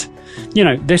 And,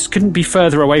 this couldn't be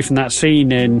further away from that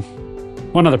scene in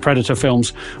one of the Predator films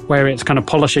where it's kind of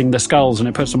polishing the skulls and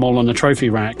it puts them all on the trophy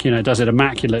rack, it does it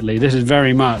immaculately. This is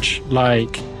very much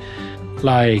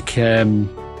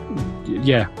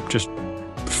just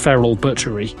feral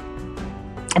butchery.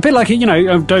 A bit like, I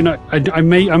don't know.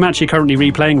 I'm actually currently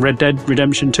replaying Red Dead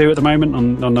Redemption 2 at the moment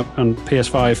on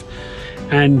PS5,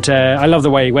 and I love the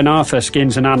way when Arthur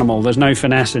skins an animal, there's no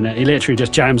finesse in it. He literally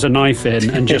just jams a knife in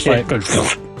and just like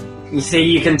goes. You see,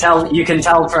 you can tell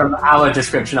from our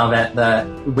description of it that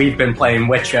we've been playing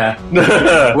Witcher,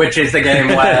 which is the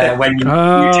game where when you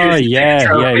choose to take a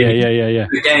trophy,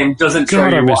 the game doesn't show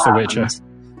you what The Witcher.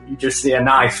 You just see a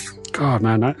knife. God,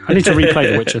 man, I need to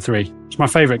replay The Witcher 3. It's my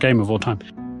favourite game of all time.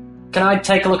 Can I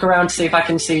take a look around to see if I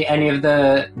can see any of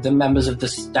the members of the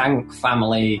Stank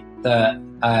family that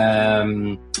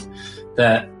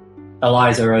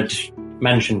Eliza had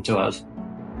mentioned to us?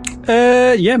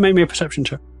 Yeah, make me a perception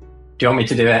check. Do you want me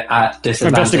to do it at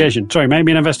disadvantage? Investigation. Sorry, make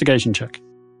me an investigation check.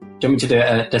 Do you want me to do it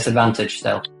at disadvantage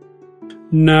still?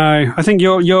 No, I think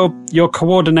your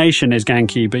coordination is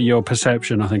ganky, but your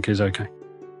perception, I think, is okay.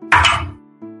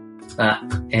 That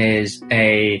is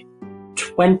a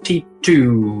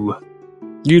 22.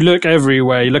 You look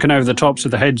everywhere. You're looking over the tops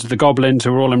of the heads of the goblins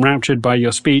who are all enraptured by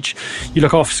your speech. You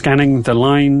look off, scanning the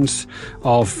lines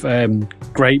of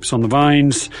grapes on the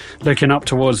vines, looking up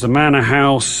towards the manor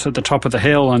house at the top of the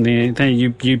hill, and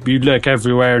you look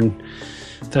everywhere, and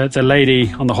the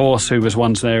lady on the horse who was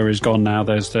once there is gone now.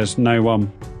 There's no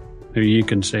one who you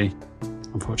can see,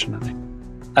 unfortunately.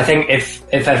 I think if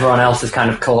everyone else is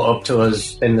kind of caught up to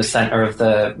us in the centre of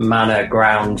the manor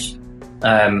grounds,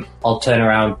 I'll turn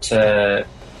around to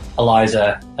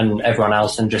Eliza and everyone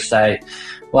else and just say,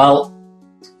 well,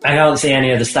 I can't see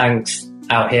any of the stanks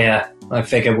out here. I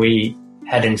figure we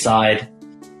head inside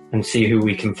and see who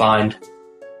we can find.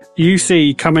 You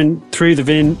see coming through the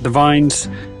vines,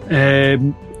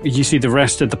 you see the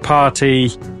rest of the party,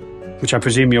 which I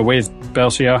presume you're with,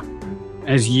 Belciar,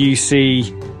 as you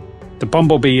see the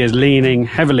bumblebee is leaning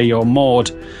heavily on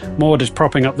Maud. Maud is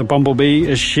propping up the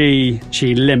bumblebee as she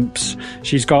limps.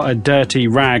 She's got a dirty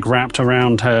rag wrapped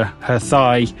around her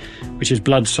thigh, which is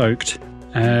blood-soaked,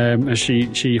 as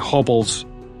she hobbles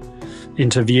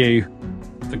into view.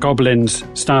 The goblins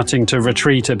starting to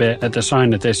retreat a bit at the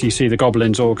sign of this. You see the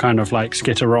goblins all kind of like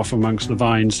skitter off amongst the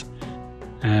vines,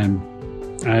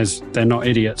 as they're not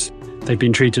idiots. They've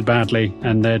been treated badly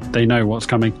and they know what's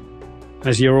coming.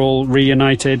 As you're all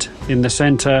reunited in the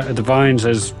centre of the vines,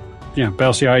 as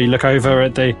Belciar, you look over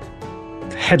at the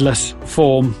headless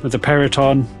form of the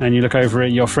Periton, and you look over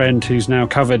at your friend who's now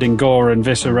covered in gore and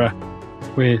viscera.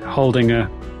 We're holding a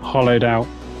hollowed out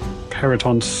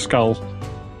Periton skull.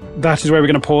 That is where we're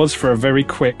going to pause for a very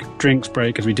quick drinks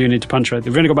break, as we do need to punctuate.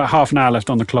 We've only got about half an hour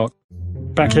left on the clock.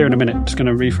 Back here in a minute, just going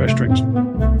to refresh drinks,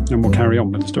 and we'll carry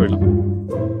on with the storyline.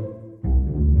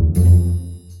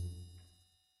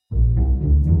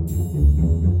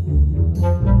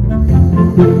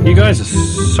 You guys are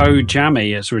so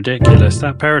jammy, it's ridiculous.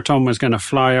 That Periton was going to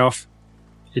fly off.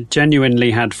 It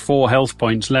genuinely had 4 health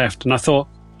points left, and I thought,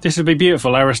 this would be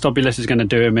beautiful. Aristobulus is going to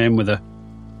do him in with a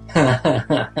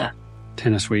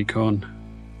tin of sweet corn.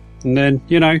 And then,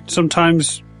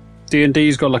 sometimes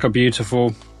D&D's got like a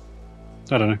beautiful,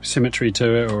 I don't know, symmetry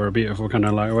to it, or a beautiful kind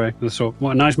of light way. I thought,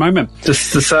 what a nice moment.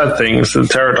 Just the sad thing is the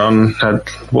Pterodon had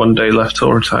 1 day left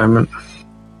till retirement.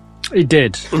 It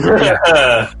did.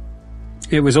 Yeah.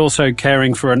 It was also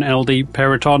caring for an LD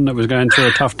Periton that was going through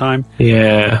a tough time.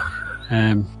 Yeah.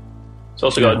 It's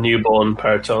also got newborn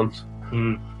Peritons.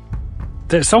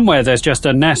 Somewhere there's just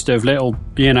a nest of little,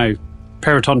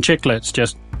 Periton chicklets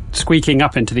just squeaking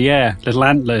up into the air. Little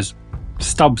antlers,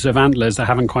 stubs of antlers that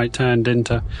haven't quite turned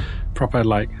into proper,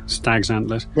 stag's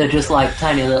antlers. They're just like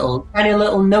tiny little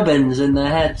nubbins in their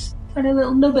heads. Tiny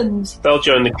little nubbins. They'll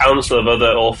join the council of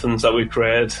other orphans that we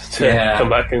created to come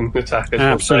back and attack us.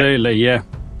 Absolutely, yeah.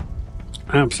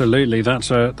 Absolutely,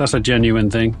 that's a genuine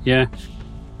thing, yeah.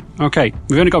 Okay,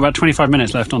 we've only got about 25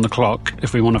 minutes left on the clock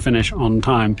if we want to finish on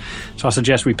time. So I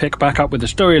suggest we pick back up with the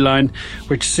storyline,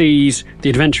 which sees the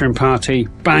adventuring party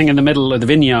bang in the middle of the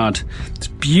vineyard. This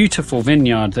beautiful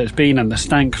vineyard that's been in the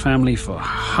Stank family for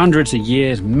hundreds of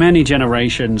years, many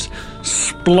generations.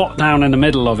 Splot down in the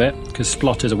middle of it, because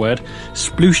splot is a word,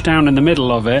 sploosh down in the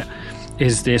middle of it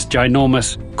is this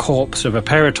ginormous corpse of a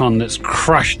Periton that's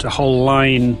crushed a whole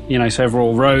line,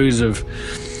 several rows of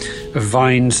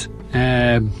vines.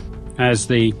 As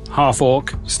the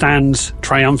half-orc stands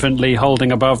triumphantly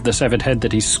holding above the severed head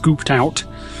that he's scooped out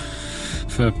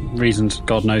for reasons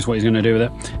God knows what he's going to do with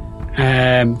it,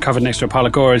 covered next to a pile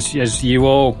of gore, as you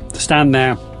all stand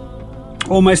there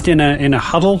almost in a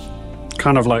huddle,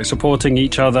 kind of like supporting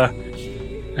each other.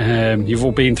 You've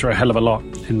all been through a hell of a lot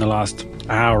in the last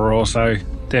hour or so.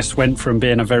 This went from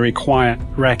being a very quiet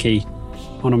recce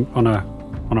on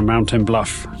a mountain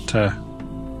bluff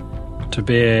to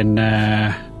being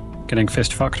getting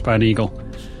fist fucked by an eagle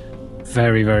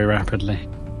very, very rapidly.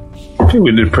 I think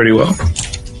we did pretty well.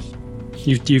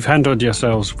 You've handled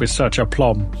yourselves with such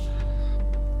aplomb.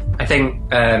 I think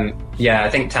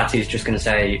Tati's just going to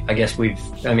say, I guess we've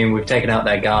taken out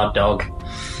their guard dog.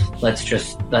 Let's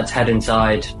head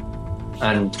inside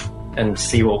and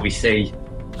see what we see.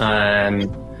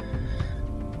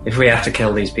 If we have to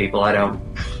kill these people, I don't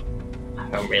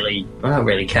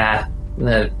really care.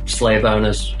 They're slave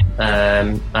owners.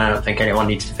 I don't think anyone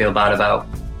needs to feel bad about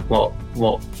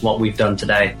what we've done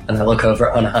today. And I look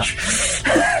over at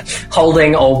Hanash,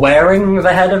 holding or wearing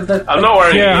the head of the... I'm not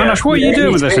wearing it. Yeah, Hanash, what are you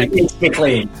doing with this thing? It needs to be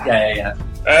clean. Yeah.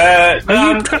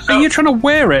 Are you trying to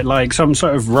wear it like some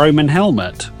sort of Roman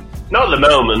helmet? Not at the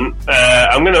moment.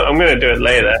 I'm gonna do it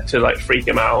later to freak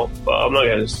him out, but I'm not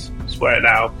gonna just wear it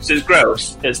now because it's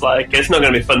gross. It's it's not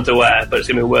gonna be fun to wear, but it's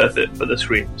gonna be worth it for the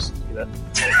screams.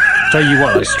 So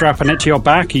you strapping it to your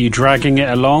back? Are you dragging it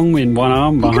along in one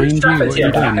arm behind you? What are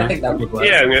you doing? I think that would work.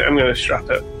 Yeah, I'm going to strap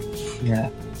it. Yeah.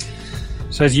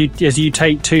 So as you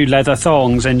take 2 leather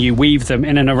thongs and you weave them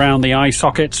in and around the eye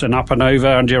sockets and up and over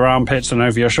under your armpits and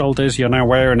over your shoulders, you're now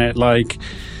wearing it like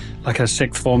a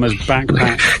sixth former's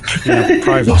backpack in a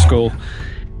private school.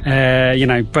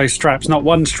 Both straps, not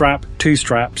one strap, 2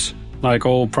 straps, like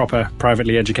all proper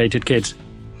privately educated kids.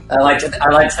 I like to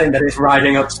think that it's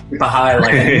riding up super high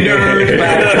like a nerd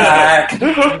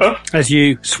backpack. As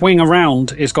you swing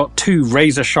around, it's got 2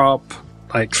 razor-sharp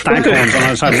stag horns on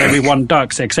either side, and everyone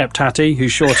ducks except Tatty,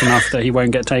 who's short enough that he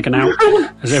won't get taken out,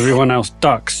 as everyone else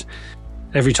ducks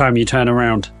every time you turn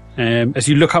around. As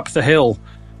you look up the hill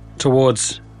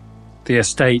towards the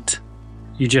estate,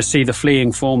 you just see the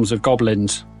fleeing forms of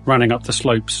goblins running up the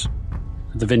slopes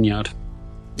of the vineyard.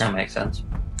 That makes sense.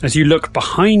 As you look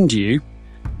behind you,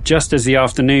 just as the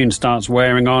afternoon starts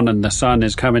wearing on and the sun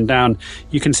is coming down,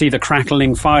 you can see the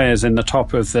crackling fires in the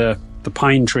top of the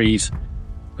pine trees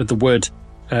of the wood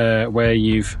where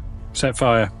you've set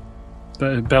fire.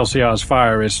 Belsiar's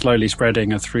fire is slowly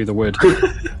spreading through the wood.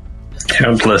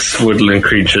 Countless woodland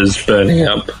creatures burning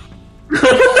up.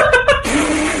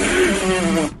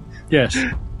 Yes.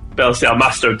 Belsiar,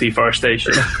 master of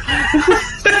deforestation.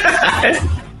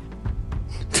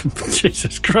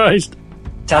 Jesus Christ.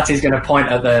 Tatty's going to point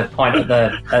at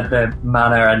the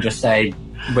manor and just say,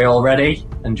 "We're all ready,"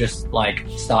 and just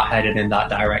start heading in that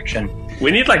direction.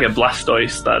 We need a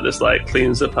Blastoise that just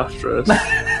cleans up after us.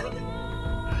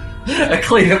 A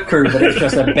cleanup crew, but it's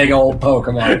just a big old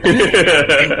Pokemon.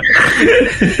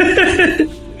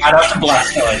 Add up to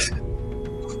Blastoise.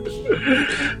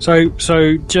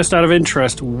 So just out of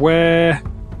interest, where,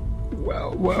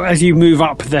 as you move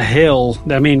up the hill,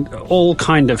 I mean, all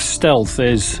kind of stealth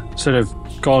is sort of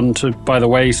gone by the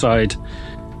wayside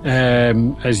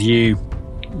as you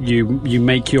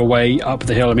make your way up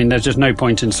the hill. I mean, there's just no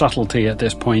point in subtlety at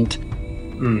this point.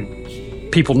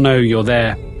 People know you're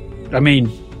there. I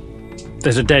mean,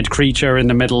 there's a dead creature in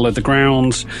the middle of the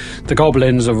grounds. The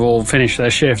goblins have all finished their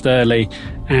shift early,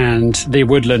 and the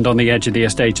woodland on the edge of the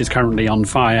estate is currently on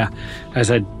fire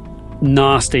as a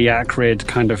nasty, acrid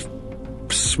kind of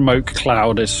smoke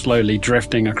cloud is slowly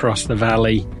drifting across the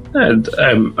valley. And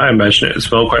I imagine it would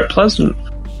smell quite pleasant.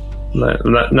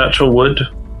 That natural wood.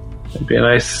 It'd be a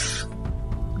nice...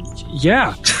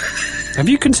 Yeah. Have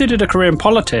you considered a career in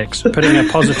politics, putting a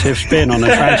positive spin on a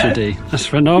tragedy? That's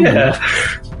phenomenal.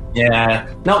 Yeah.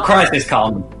 Not crisis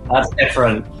calm. That's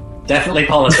different. Definitely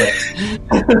politics.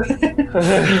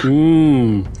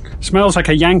 Smells like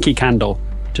a Yankee candle.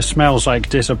 Just smells like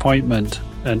disappointment.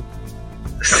 And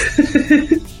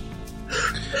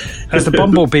as the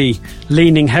bumblebee,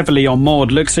 leaning heavily on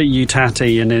Maud, looks at you,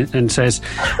 Tatty, and says,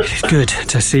 "It's good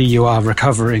to see you are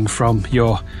recovering from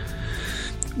your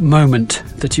moment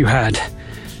that you had.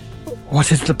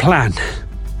 What is the plan?"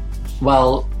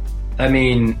 Well, I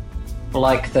mean,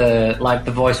 like the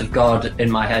voice of God in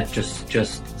my head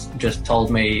just told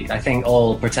me, I think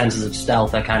all pretenses of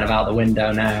stealth are kind of out the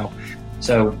window now.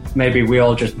 So maybe we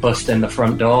all just bust in the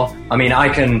front door. I mean, I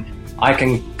can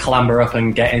clamber up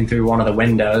and get in through one of the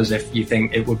windows if you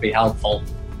think it would be helpful.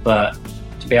 But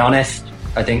to be honest,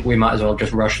 I think we might as well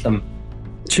just rush them.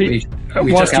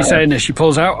 Whilst she's saying this, she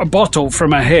pulls out a bottle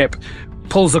from her hip,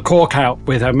 pulls the cork out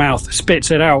with her mouth, spits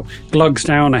it out, glugs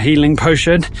down a healing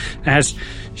potion. As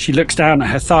she looks down at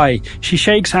her thigh, she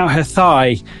shakes out her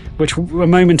thigh, which a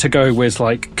moment ago was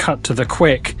cut to the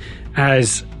quick,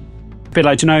 as a bit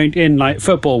like, in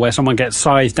football where someone gets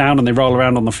scythed down and they roll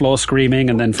around on the floor screaming,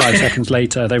 and then 5 seconds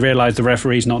later they realise the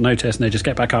referee's not noticed and they just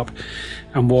get back up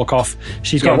and walk off.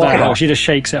 She's got that. She just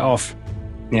shakes it off.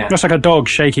 Yeah. Just like a dog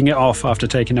shaking it off after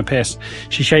taking a piss.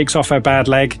 She shakes off her bad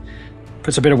leg,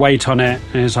 puts a bit of weight on it,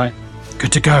 and is like,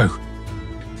 "Good to go.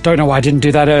 Don't know why I didn't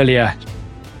do that earlier.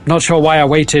 Not sure why I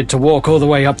waited to walk all the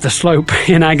way up the slope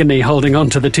in agony holding on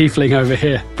to the tiefling over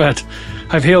here, but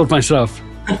I've healed myself."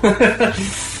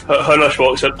 Hunosh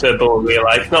walks up to Bumblebee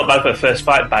 "Not bad for the first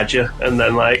fight, Badger," and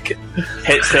then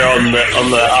hits her on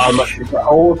the arm.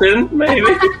 Holden, maybe.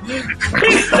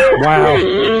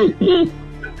 Wow.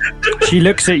 She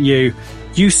looks at you.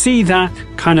 You see that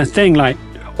kind of thing,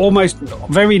 almost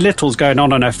very little's going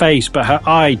on her face, but her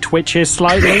eye twitches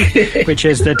slightly, which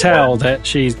is the tell that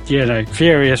she's,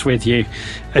 furious with you.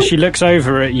 As she looks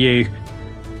over at you,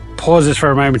 pauses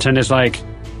for a moment and is like,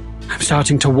 "I'm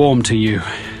starting to warm to you."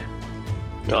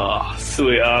 Oh,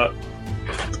 sweetheart.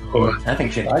 I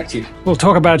think she likes you. We'll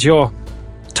talk about your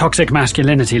toxic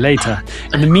masculinity later.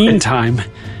 In the meantime,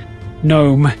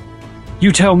 Gnome,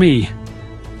 you tell me.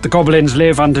 The goblins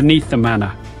live underneath the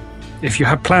manor. If you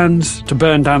have plans to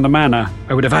burn down the manor,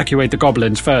 I would evacuate the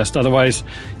goblins first. Otherwise,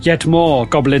 yet more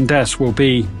goblin deaths will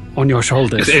be on your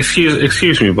shoulders.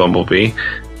 Excuse me, Bumblebee.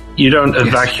 You don't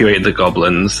evacuate the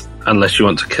goblins unless you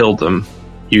want to kill them.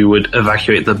 You would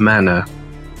evacuate the manor.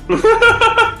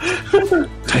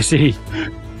 I see.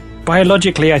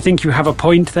 Biologically, I think you have a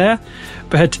point there,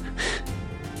 but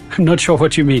I'm not sure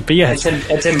what you mean. But yes,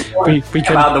 it's important we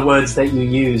can... about the words that you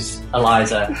use,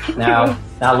 Eliza. Now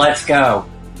let's go.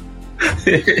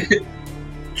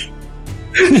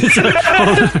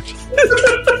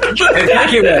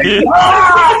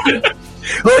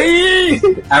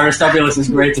 Aristobulus'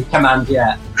 greatest command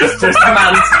yet. Just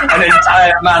commands an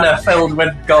entire manor filled with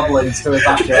goblins to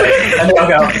evacuate. And they'll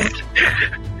go.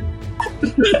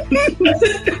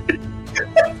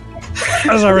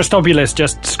 As Aristobulus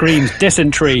just screams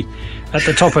dysentery at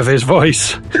the top of his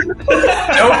voice.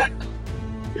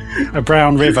 A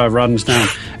brown river runs down.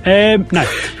 No.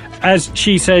 As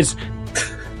she says,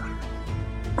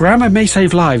 grammar may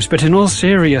save lives, but in all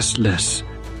seriousness,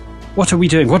 what are we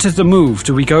doing? What is the move?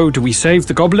 Do we save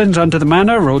the goblins under the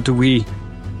manor, or do we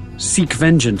seek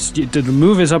vengeance? The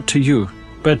move is up to you.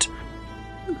 But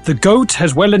the goat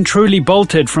has well and truly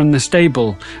bolted from the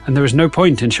stable, and there is no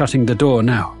point in shutting the door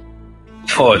now.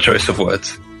 Poor choice of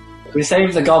words. We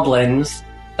save the goblins.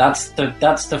 That's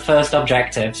the first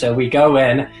objective. So we go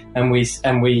in and we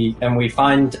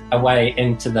find a way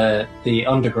into the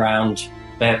underground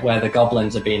bit where the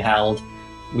goblins are being held.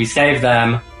 We save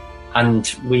them,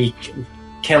 and we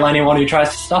kill anyone who tries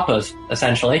to stop us.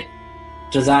 Essentially,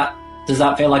 does that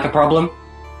feel like a problem?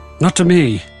 Not to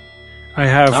me. I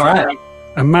have All right.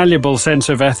 a malleable sense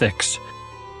of ethics.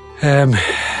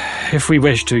 If we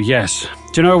wish to, yes.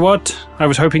 Do you know what? I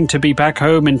was hoping to be back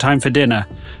home in time for dinner,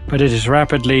 but it is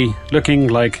rapidly looking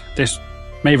like this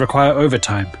may require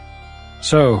overtime.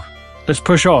 So, let's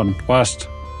push on whilst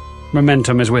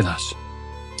momentum is with us.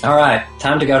 All right,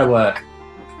 time to go to work.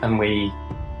 And we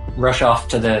rush off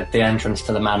to the entrance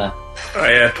to the manor.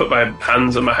 I put my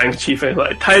hands on my handkerchief and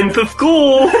like, time for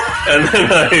school! And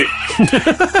then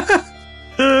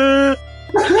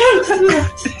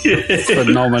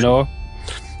Phenomenal.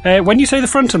 When you say the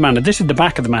front of the manor, this is the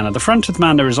back of the manor. The front of the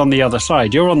manor is on the other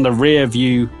side. You're on the rear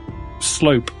view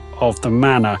slope of the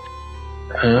manor.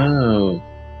 Oh.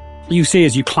 You see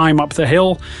as you climb up the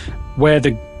hill where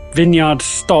the vineyard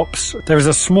stops, there is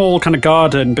a small kind of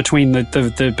garden between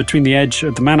between the edge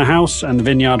of the manor house and the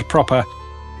vineyard proper.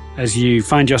 As you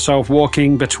find yourself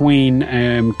walking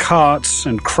between carts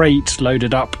and crates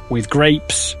loaded up with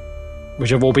grapes, which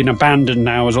have all been abandoned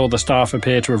now as all the staff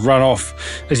appear to have run off.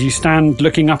 As you stand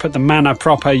looking up at the manor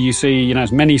proper, you see,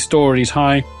 it's many stories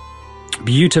high,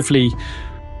 beautifully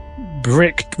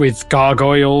bricked with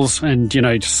gargoyles and,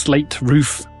 slate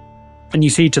roof. And you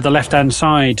see to the left-hand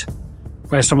side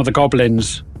where some of the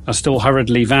goblins are still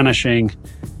hurriedly vanishing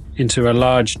into a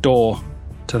large door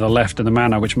to the left of the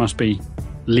manor, which must be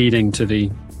leading to the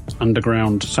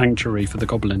underground sanctuary for the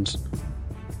goblins.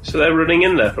 So they're running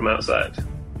in there from outside?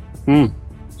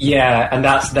 Yeah, and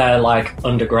that's their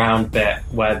underground bit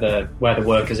where the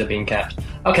workers are being kept.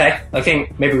 Okay, I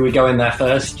think maybe we go in there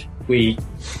first. We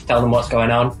tell them what's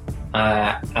going on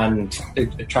and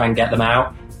try and get them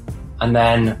out, and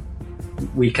then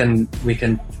we can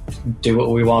do what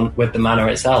we want with the manor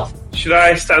itself. Should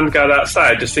I stand guard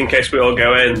outside just in case we all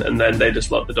go in and then they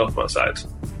just lock the door from outside?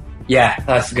 Yeah,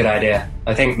 that's a good idea.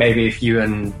 I think maybe if you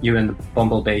and the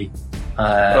Bumblebee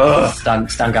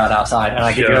stand guard outside, and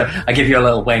I give you a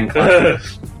little wink.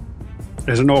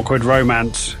 There's an awkward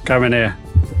romance coming here.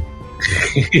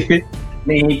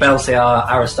 Me, Belciar,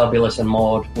 Aristobulus, and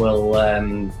Maud will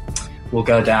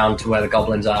go down to where the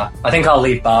goblins are. I think I'll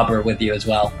leave Barbara with you as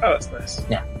well. Oh, that's nice.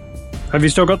 Yeah. Have you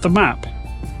still got the map?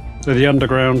 The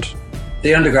underground?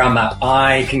 The underground map.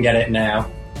 I can get it now.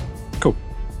 Cool.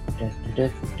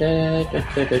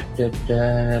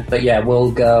 But yeah,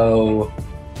 we'll go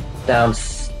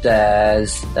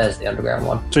downstairs. There's the underground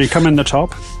one. So you come in the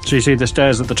top. So you see the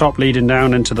stairs at the top leading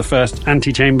down into the first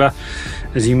antechamber.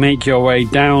 As you make your way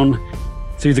down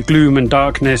through the gloom and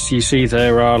darkness, you see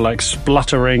there are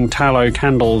spluttering tallow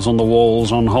candles on the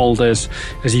walls on holders.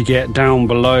 As you get down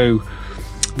below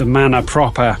the manor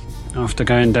proper, after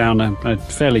going down a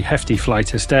fairly hefty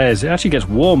flight of stairs, it actually gets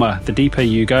warmer the deeper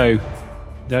you go.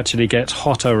 It actually gets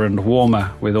hotter and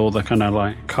warmer with all the kind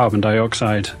of carbon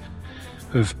dioxide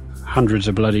of hundreds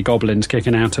of bloody goblins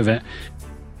kicking out of it.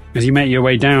 As you make your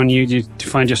way down, you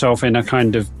find yourself in a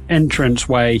kind of entrance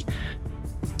way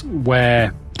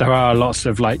where there are lots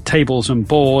of tables and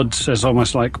boards. There's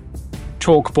almost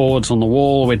chalkboards on the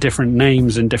wall with different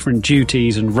names and different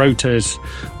duties and rotas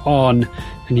on,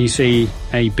 and you see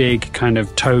a big kind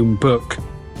of tome book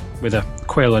with a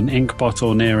quill and ink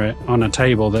bottle near it on a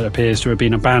table that appears to have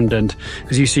been abandoned.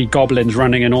 As you see goblins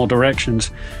running in all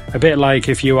directions, a bit like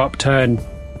if you upturn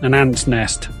an ant's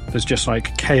nest, there's just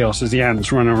chaos as the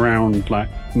ants run around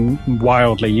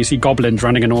wildly. You see goblins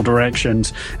running in all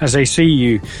directions. As they see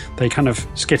you, they kind of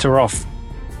skitter off,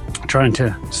 trying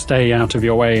to stay out of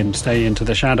your way and stay into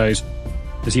the shadows.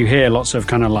 As you hear lots of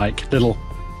kind of little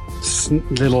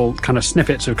kind of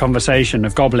snippets of conversation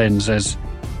of goblins as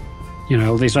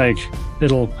these like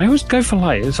little, I always go for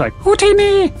light, it's like,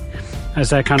 Houdini! As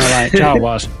they're kind of like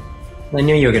Jawas. I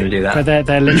knew you were going to do that. But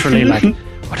they're literally like,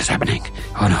 what is happening?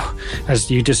 Oh no. As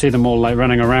you just see them all like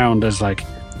running around as like,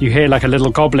 you hear like a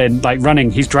little goblin like running.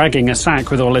 He's dragging a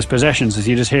sack with all his possessions as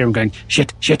you just hear him going,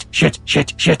 shit, shit, shit,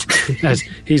 shit, shit. As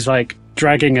he's like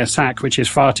dragging a sack which is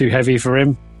far too heavy for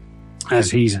him.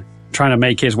 As he's trying to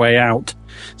make his way out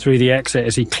through the exit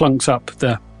as he clunks up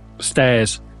the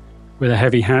stairs with a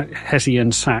heavy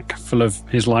Hessian sack full of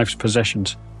his life's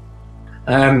possessions.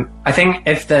 I think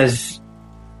if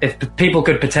people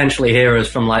could potentially hear us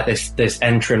from like this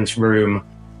entrance room,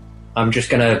 I'm just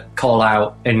gonna call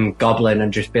out in Goblin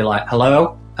and just be like,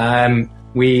 hello,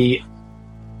 we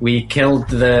killed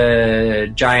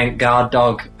the giant guard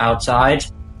dog outside,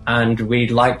 and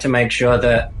we'd like to make sure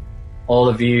that all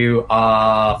of you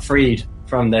are freed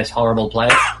from this horrible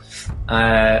place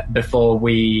before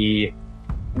we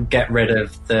get rid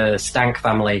of the Stank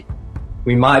family.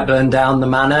 We might burn down the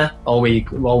manor, or we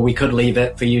could leave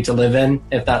it for you to live in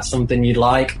if that's something you'd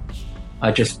like.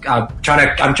 I'm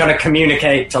trying to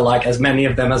communicate to like as many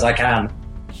of them as I can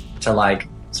to like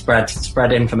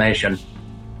spread information.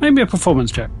 Maybe a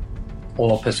performance check.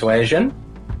 Or persuasion.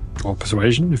 Or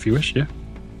persuasion, if you wish, yeah.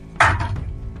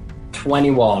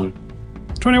 21.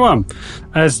 21.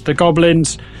 As the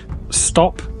goblins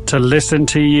stop to listen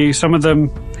to you, some of them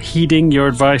heeding your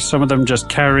advice, some of them just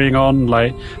carrying on,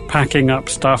 like packing up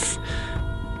stuff.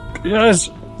 As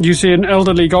you see an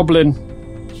elderly goblin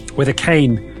with a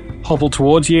cane hobble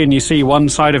towards you, and you see one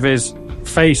side of his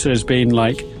face has been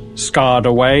like scarred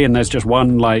away, and there's just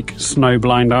one like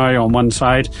snow-blind eye on one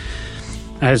side.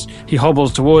 As he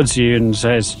hobbles towards you and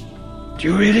says, "Do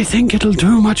you really think it'll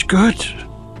do much good?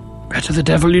 Better the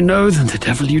devil you know than the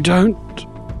devil you don't."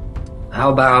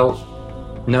 How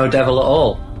about no devil at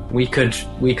all? We could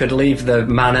leave the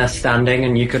manor standing,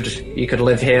 and you could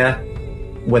live here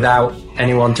without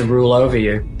anyone to rule over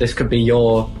you. This could be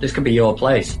your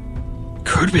place.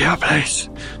 Could be our place.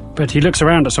 But he looks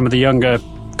around at some of the younger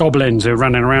goblins who are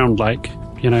running around like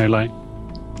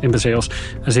imbeciles,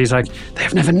 as he's like,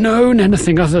 they've never known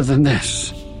anything other than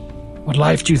this. What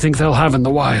life do you think they'll have in the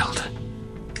wild?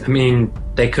 I mean,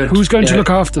 they could... Who's going to look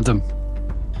after them?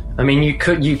 I mean, you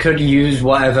could use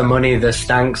whatever money the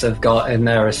Stanks have got in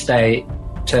their estate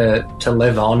to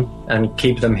live on and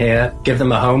keep them here, give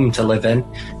them a home to live in.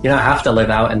 You don't have to live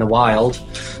out in the wild.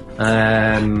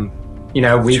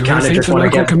 We kind of just want to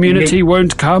get... the local community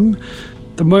won't come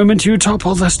the moment you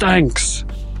topple the Stanks.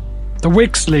 The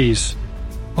Wixleys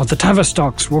or the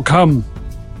Tavistocks will come,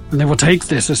 and they will take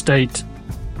this estate,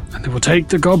 and they will take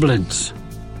the goblins.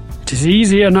 It is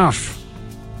easy enough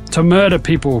to murder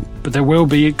people, but there will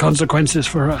be consequences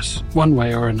for us, one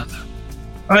way or another.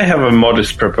 I have a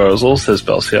modest proposal, says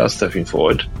Belsiar, stepping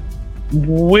forward.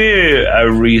 We're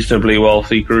a reasonably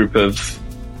wealthy group of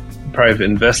private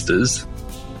investors.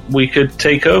 We could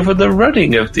take over the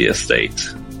running of the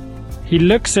estate. He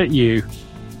looks at you,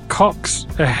 cocks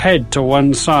a head to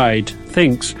one side,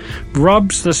 thinks,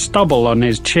 rubs the stubble on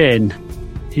his chin.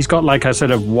 He's got like a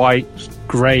sort of white,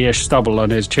 greyish stubble on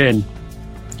his chin.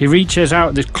 He reaches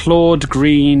out this clawed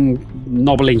green,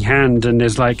 knobbly hand and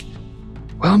is like,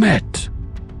 well met.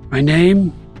 My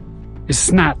name is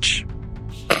Snatch.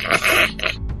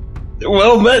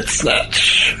 Well met,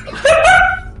 Snatch.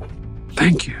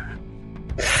 Thank you.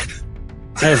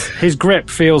 As his grip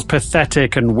feels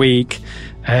pathetic and weak.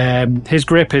 His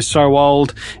grip is so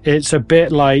old, it's a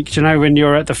bit like, when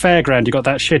you're at the fairground, you got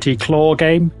that shitty claw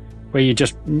game where you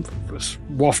just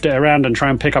waft it around and try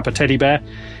and pick up a teddy bear.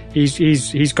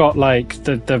 He's got like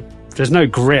there's no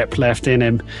grip left in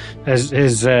him. As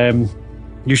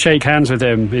you shake hands with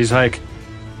him, he's like,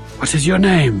 "What is your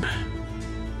name?"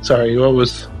 Sorry, what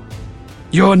was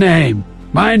your name?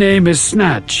 My name is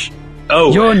Snatch.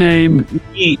 Oh, your name?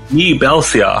 Me,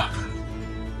 Belsiar.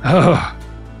 Oh.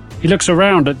 He looks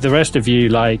around at the rest of you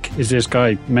like, is this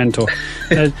guy mental?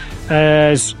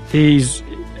 as he's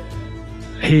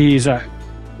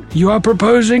you are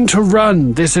proposing to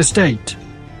run this estate?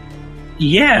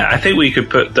 Yeah, I think we could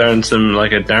put down some,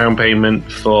 like, a down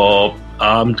payment for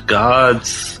armed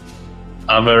guards,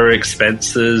 other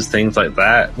expenses, things like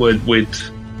that. Would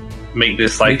make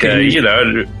this like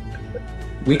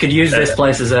we could use this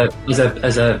place as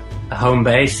a home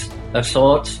base of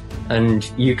sorts.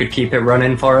 And you could keep it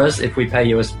running for us if we pay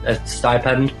you a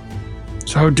stipend.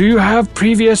 So do you have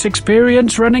previous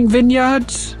experience running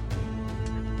vineyards?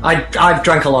 I've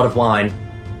drank a lot of wine.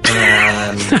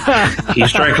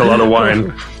 He's drank a lot of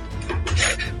wine.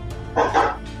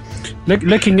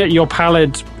 Looking at your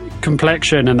pallid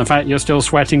complexion and the fact you're still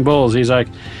sweating balls, he's like,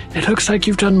 it looks like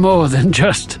you've done more than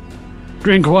just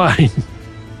drink wine.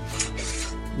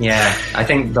 Yeah, I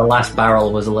think the last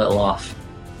barrel was a little off.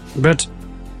 But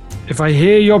if I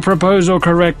hear your proposal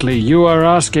correctly, you are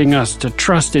asking us to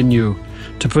trust in you,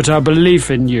 to put our belief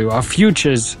in you, our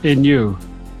futures in you.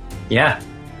 Yeah,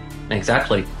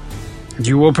 exactly.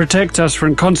 You will protect us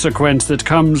from consequence that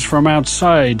comes from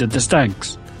outside of the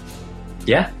Stanks.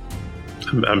 Yeah.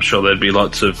 I'm sure there'd be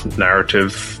lots of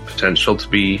narrative potential to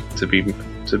be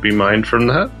mined from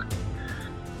that.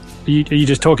 Are you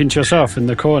just talking to yourself in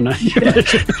the corner?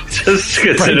 Just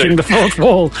breaking the fourth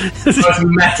wall. The most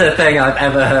meta thing I've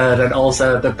ever heard, and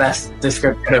also the best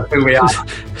description of who we are.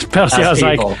 Pelsiar's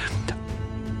like,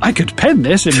 I could pen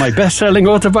this in my best-selling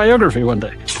autobiography one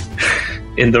day.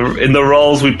 In the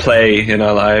roles we play in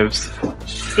our lives,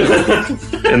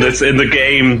 in the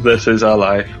game that is our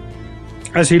life.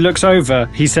 As he looks over,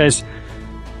 he says,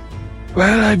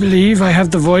 "Well, I believe I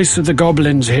have the voice of the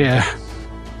goblins here.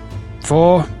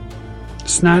 For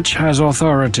Snatch has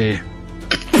authority.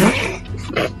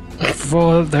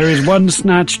 For there is one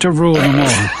Snatch to rule them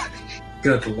all."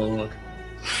 Good lord.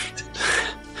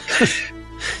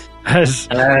 As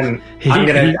I'll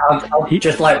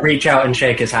just like reach out and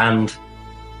shake his hand,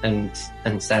 and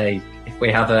say, if we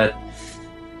have a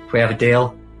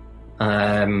deal,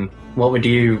 what would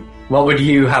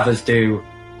you have us do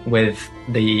with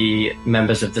the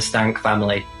members of the Stank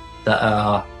family that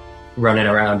are running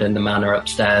around in the manor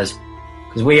upstairs?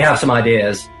 Because we have some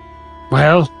ideas.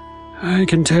 Well, I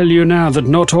can tell you now that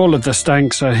not all of the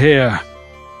Stanks are here.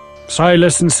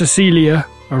 Silas and Cecilia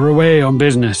are away on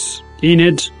business.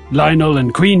 Enid, Lionel,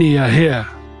 and Queenie are here.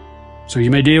 So you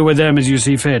may deal with them as you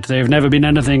see fit. They have never been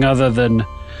anything other than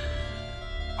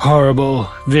horrible,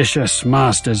 vicious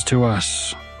masters to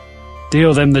us.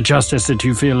 Deal them the justice that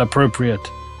you feel appropriate.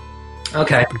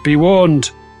 Okay. But be warned,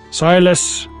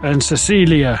 Silas and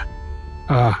Cecilia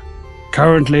are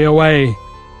currently away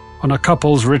on a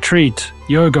couple's retreat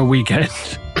yoga weekend.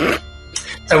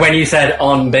 So when you said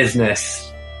on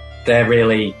business, they're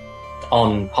really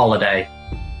on holiday?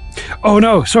 Oh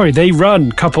no, sorry, they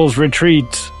run couples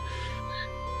retreats.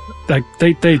 Like,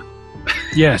 they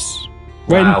yes.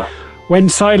 Wow. When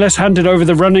Silas handed over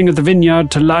the running of the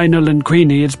vineyard to Lionel and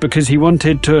Queenie, it's because he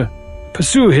wanted to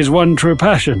pursue his one true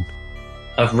passion.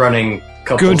 Of running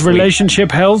couples. Good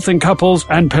relationship health in couples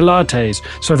and Pilates.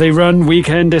 So they run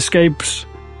weekend escapes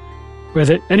with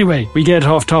it. Anyway, we get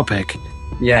off topic.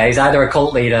 Yeah, he's either a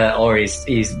cult leader or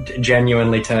he's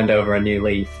genuinely turned over a new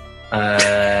leaf.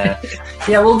 Yeah,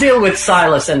 we'll deal with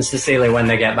Silas and Cecilia when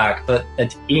they get back, but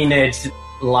at Enid,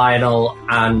 Lionel,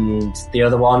 and the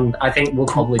other one, I think we'll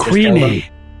probably just kill them.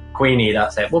 Queenie,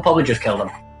 that's it. We'll probably just kill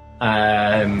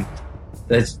them.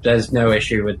 There's no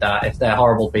issue with that. If they're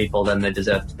horrible people, then they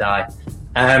deserve to die.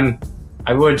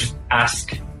 I would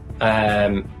ask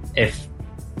if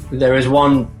there is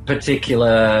one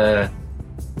particular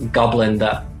goblin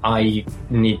that I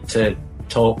need to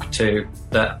talk to,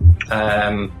 that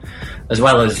as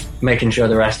well as making sure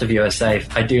the rest of you are safe,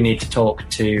 I do need to talk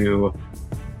to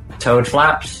Toad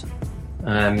Flaps.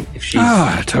 If she's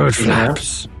Toad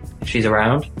Flaps. If she's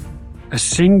around. A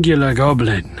singular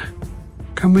goblin.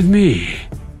 Come with me.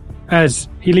 As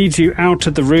he leads you out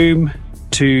of the room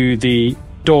to the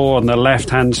door on the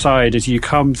left-hand side, as you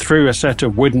come through a set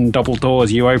of wooden double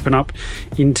doors, you open up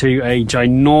into a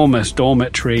ginormous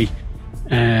dormitory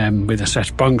with a set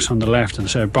of bunks on the left and a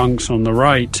set of bunks on the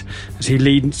right. As he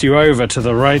leads you over to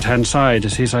the right-hand side,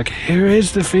 as he's like, here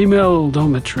is the female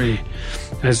dormitory.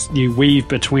 As you weave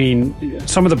between,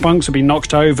 some of the bunks have been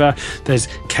knocked over. There's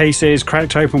cases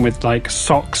cracked open with like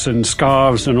socks and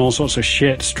scarves and all sorts of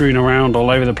shit strewn around all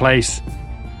over the place.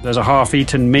 There's a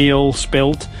half-eaten meal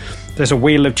spilt. There's a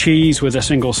wheel of cheese with a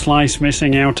single slice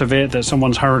missing out of it that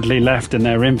someone's hurriedly left in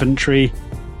their inventory.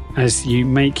 As you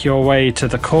make your way to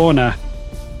the corner,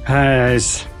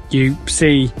 as you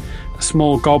see a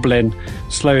small goblin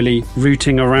slowly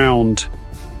rooting around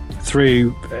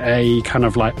through a kind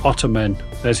of like ottoman,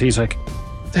 as he's like,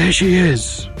 there she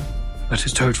is. That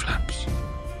is Toad Flaps.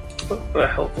 A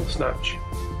helpful Snatch.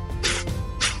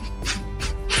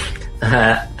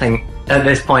 I think at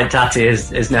this point Tati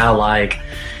is now like,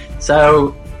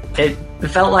 so it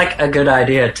felt like a good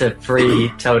idea to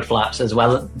free Toad Flaps as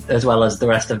well as the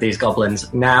rest of these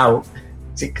goblins. Now,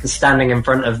 standing in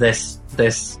front of this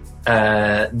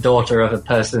daughter of a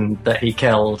person that he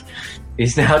killed,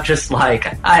 he's now just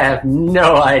like, I have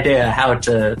no idea how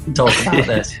to talk about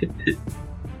this,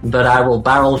 but I will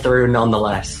barrel through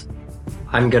nonetheless.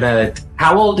 I'm gonna.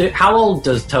 How old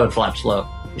does Toad Flaps look?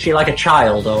 Is she like a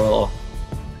child or?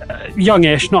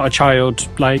 Youngish, not a child,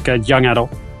 like a young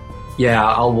adult. Yeah,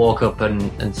 I'll walk up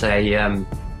and say,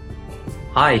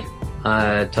 hi,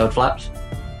 Toad Flaps?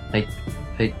 I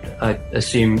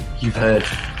assume you've heard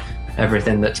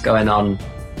everything that's going on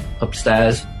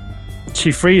upstairs.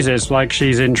 She freezes like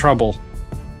she's in trouble.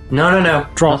 No.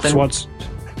 Drops what's...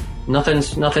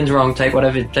 Nothing's wrong. Take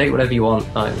whatever you want.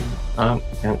 I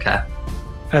don't care.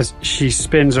 As she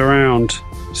spins around,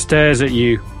 stares at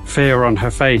you, fear on her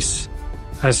face,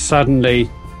 as suddenly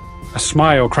a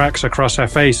smile cracks across her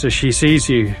face as she sees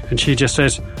you, and she just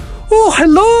says, "Oh,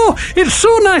 hello! It's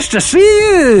so nice to see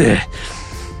you!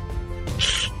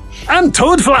 I'm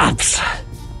Toad Flaps!"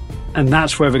 And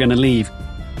that's where we're going to leave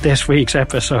this week's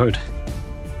episode.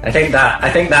 I think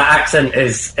that accent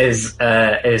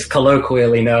is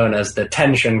colloquially known as the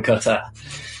tension cutter.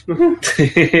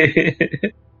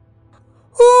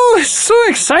 Oh, it's so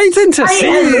exciting to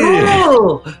see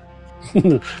you!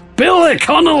 Billy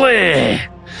Connolly!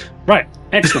 Right,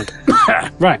 excellent.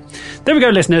 Right, there we go,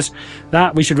 listeners.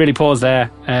 That we should really pause there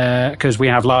because we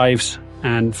have lives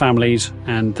and families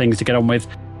and things to get on with.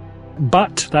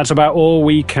 But that's about all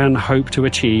we can hope to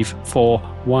achieve for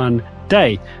one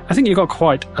day. I think you got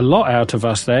quite a lot out of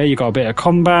us there. You got a bit of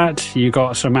combat, you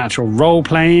got some actual role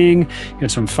playing, you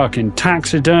had some fucking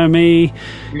taxidermy,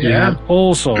 you had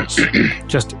all sorts.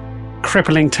 Just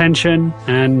crippling tension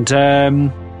and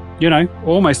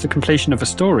almost the completion of a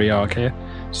story arc here.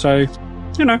 So,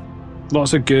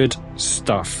 lots of good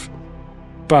stuff.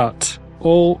 But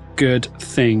all good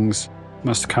things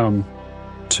must come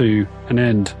to an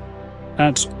end.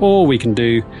 That's all we can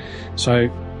do. So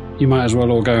you might as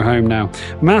well all go home now.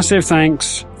 Massive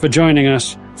thanks for joining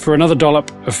us for another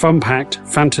dollop of fun-packed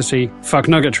fantasy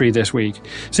fucknuggetry this week.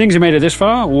 Seeing as you made it this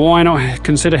far, why not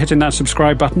consider hitting that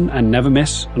subscribe button and never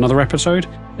miss another episode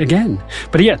again?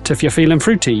 But yet, if you're feeling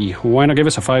fruity, why not give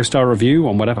us a 5-star review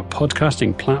on whatever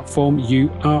podcasting platform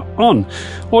you are on?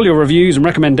 All your reviews and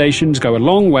recommendations go a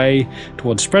long way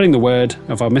towards spreading the word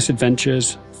of our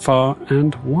misadventures far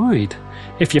and wide.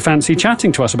 If you fancy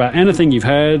chatting to us about anything you've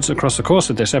heard across the course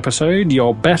of this episode,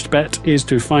 your best bet is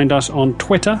to find us on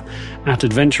Twitter at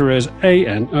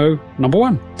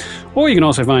AdventurersANO1. Or you can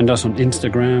also find us on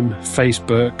Instagram,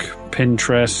 Facebook,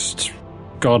 Pinterest,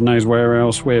 God knows where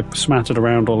else. We're smattered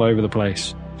around all over the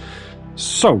place.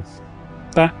 So,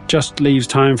 that just leaves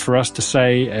time for us to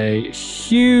say a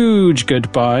huge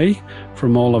goodbye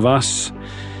from all of us.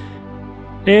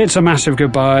 It's a massive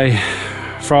goodbye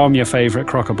from your favourite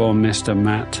Crockerborn, Mr.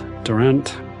 Matt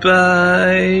Durant.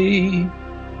 Bye.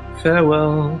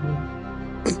 Farewell.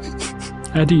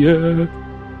 Adieu.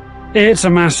 It's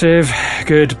a massive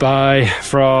goodbye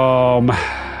from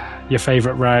your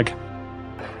favourite Rag.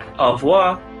 Au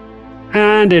revoir.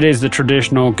 And it is the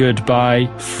traditional goodbye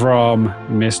from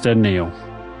Mr. Neil.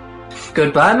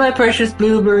 Goodbye, my precious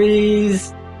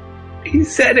blueberries. He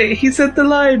said it. He said the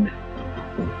line.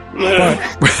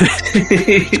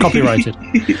 It's copyrighted.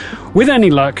 With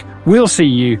any luck, we'll see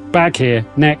you back here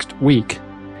next week.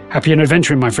 Happy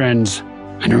adventuring, my friends.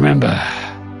 And remember,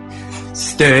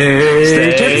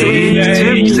 stay tipsy.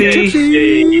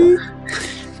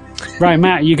 Right,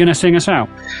 Matt, you going to sing us out?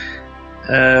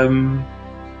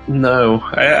 No.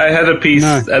 I had a piece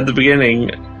at the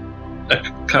beginning. I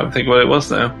can't think what it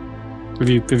was now. Have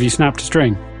you snapped a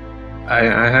string?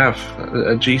 I have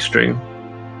a G string.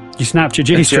 You snapped your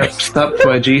G string? I snapped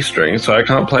my G string, so I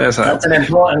can't play us out. That's an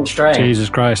important string. Jesus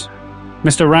Christ.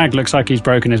 Mr. Rag looks like he's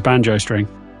broken his banjo string.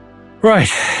 Right.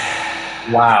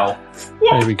 Wow.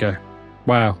 There we go.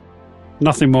 Wow.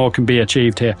 Nothing more can be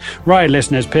achieved here. Right,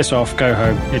 listeners, piss off, go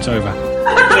home. It's over.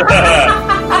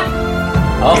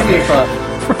 Off your fuck.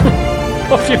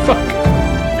 Off your fuck.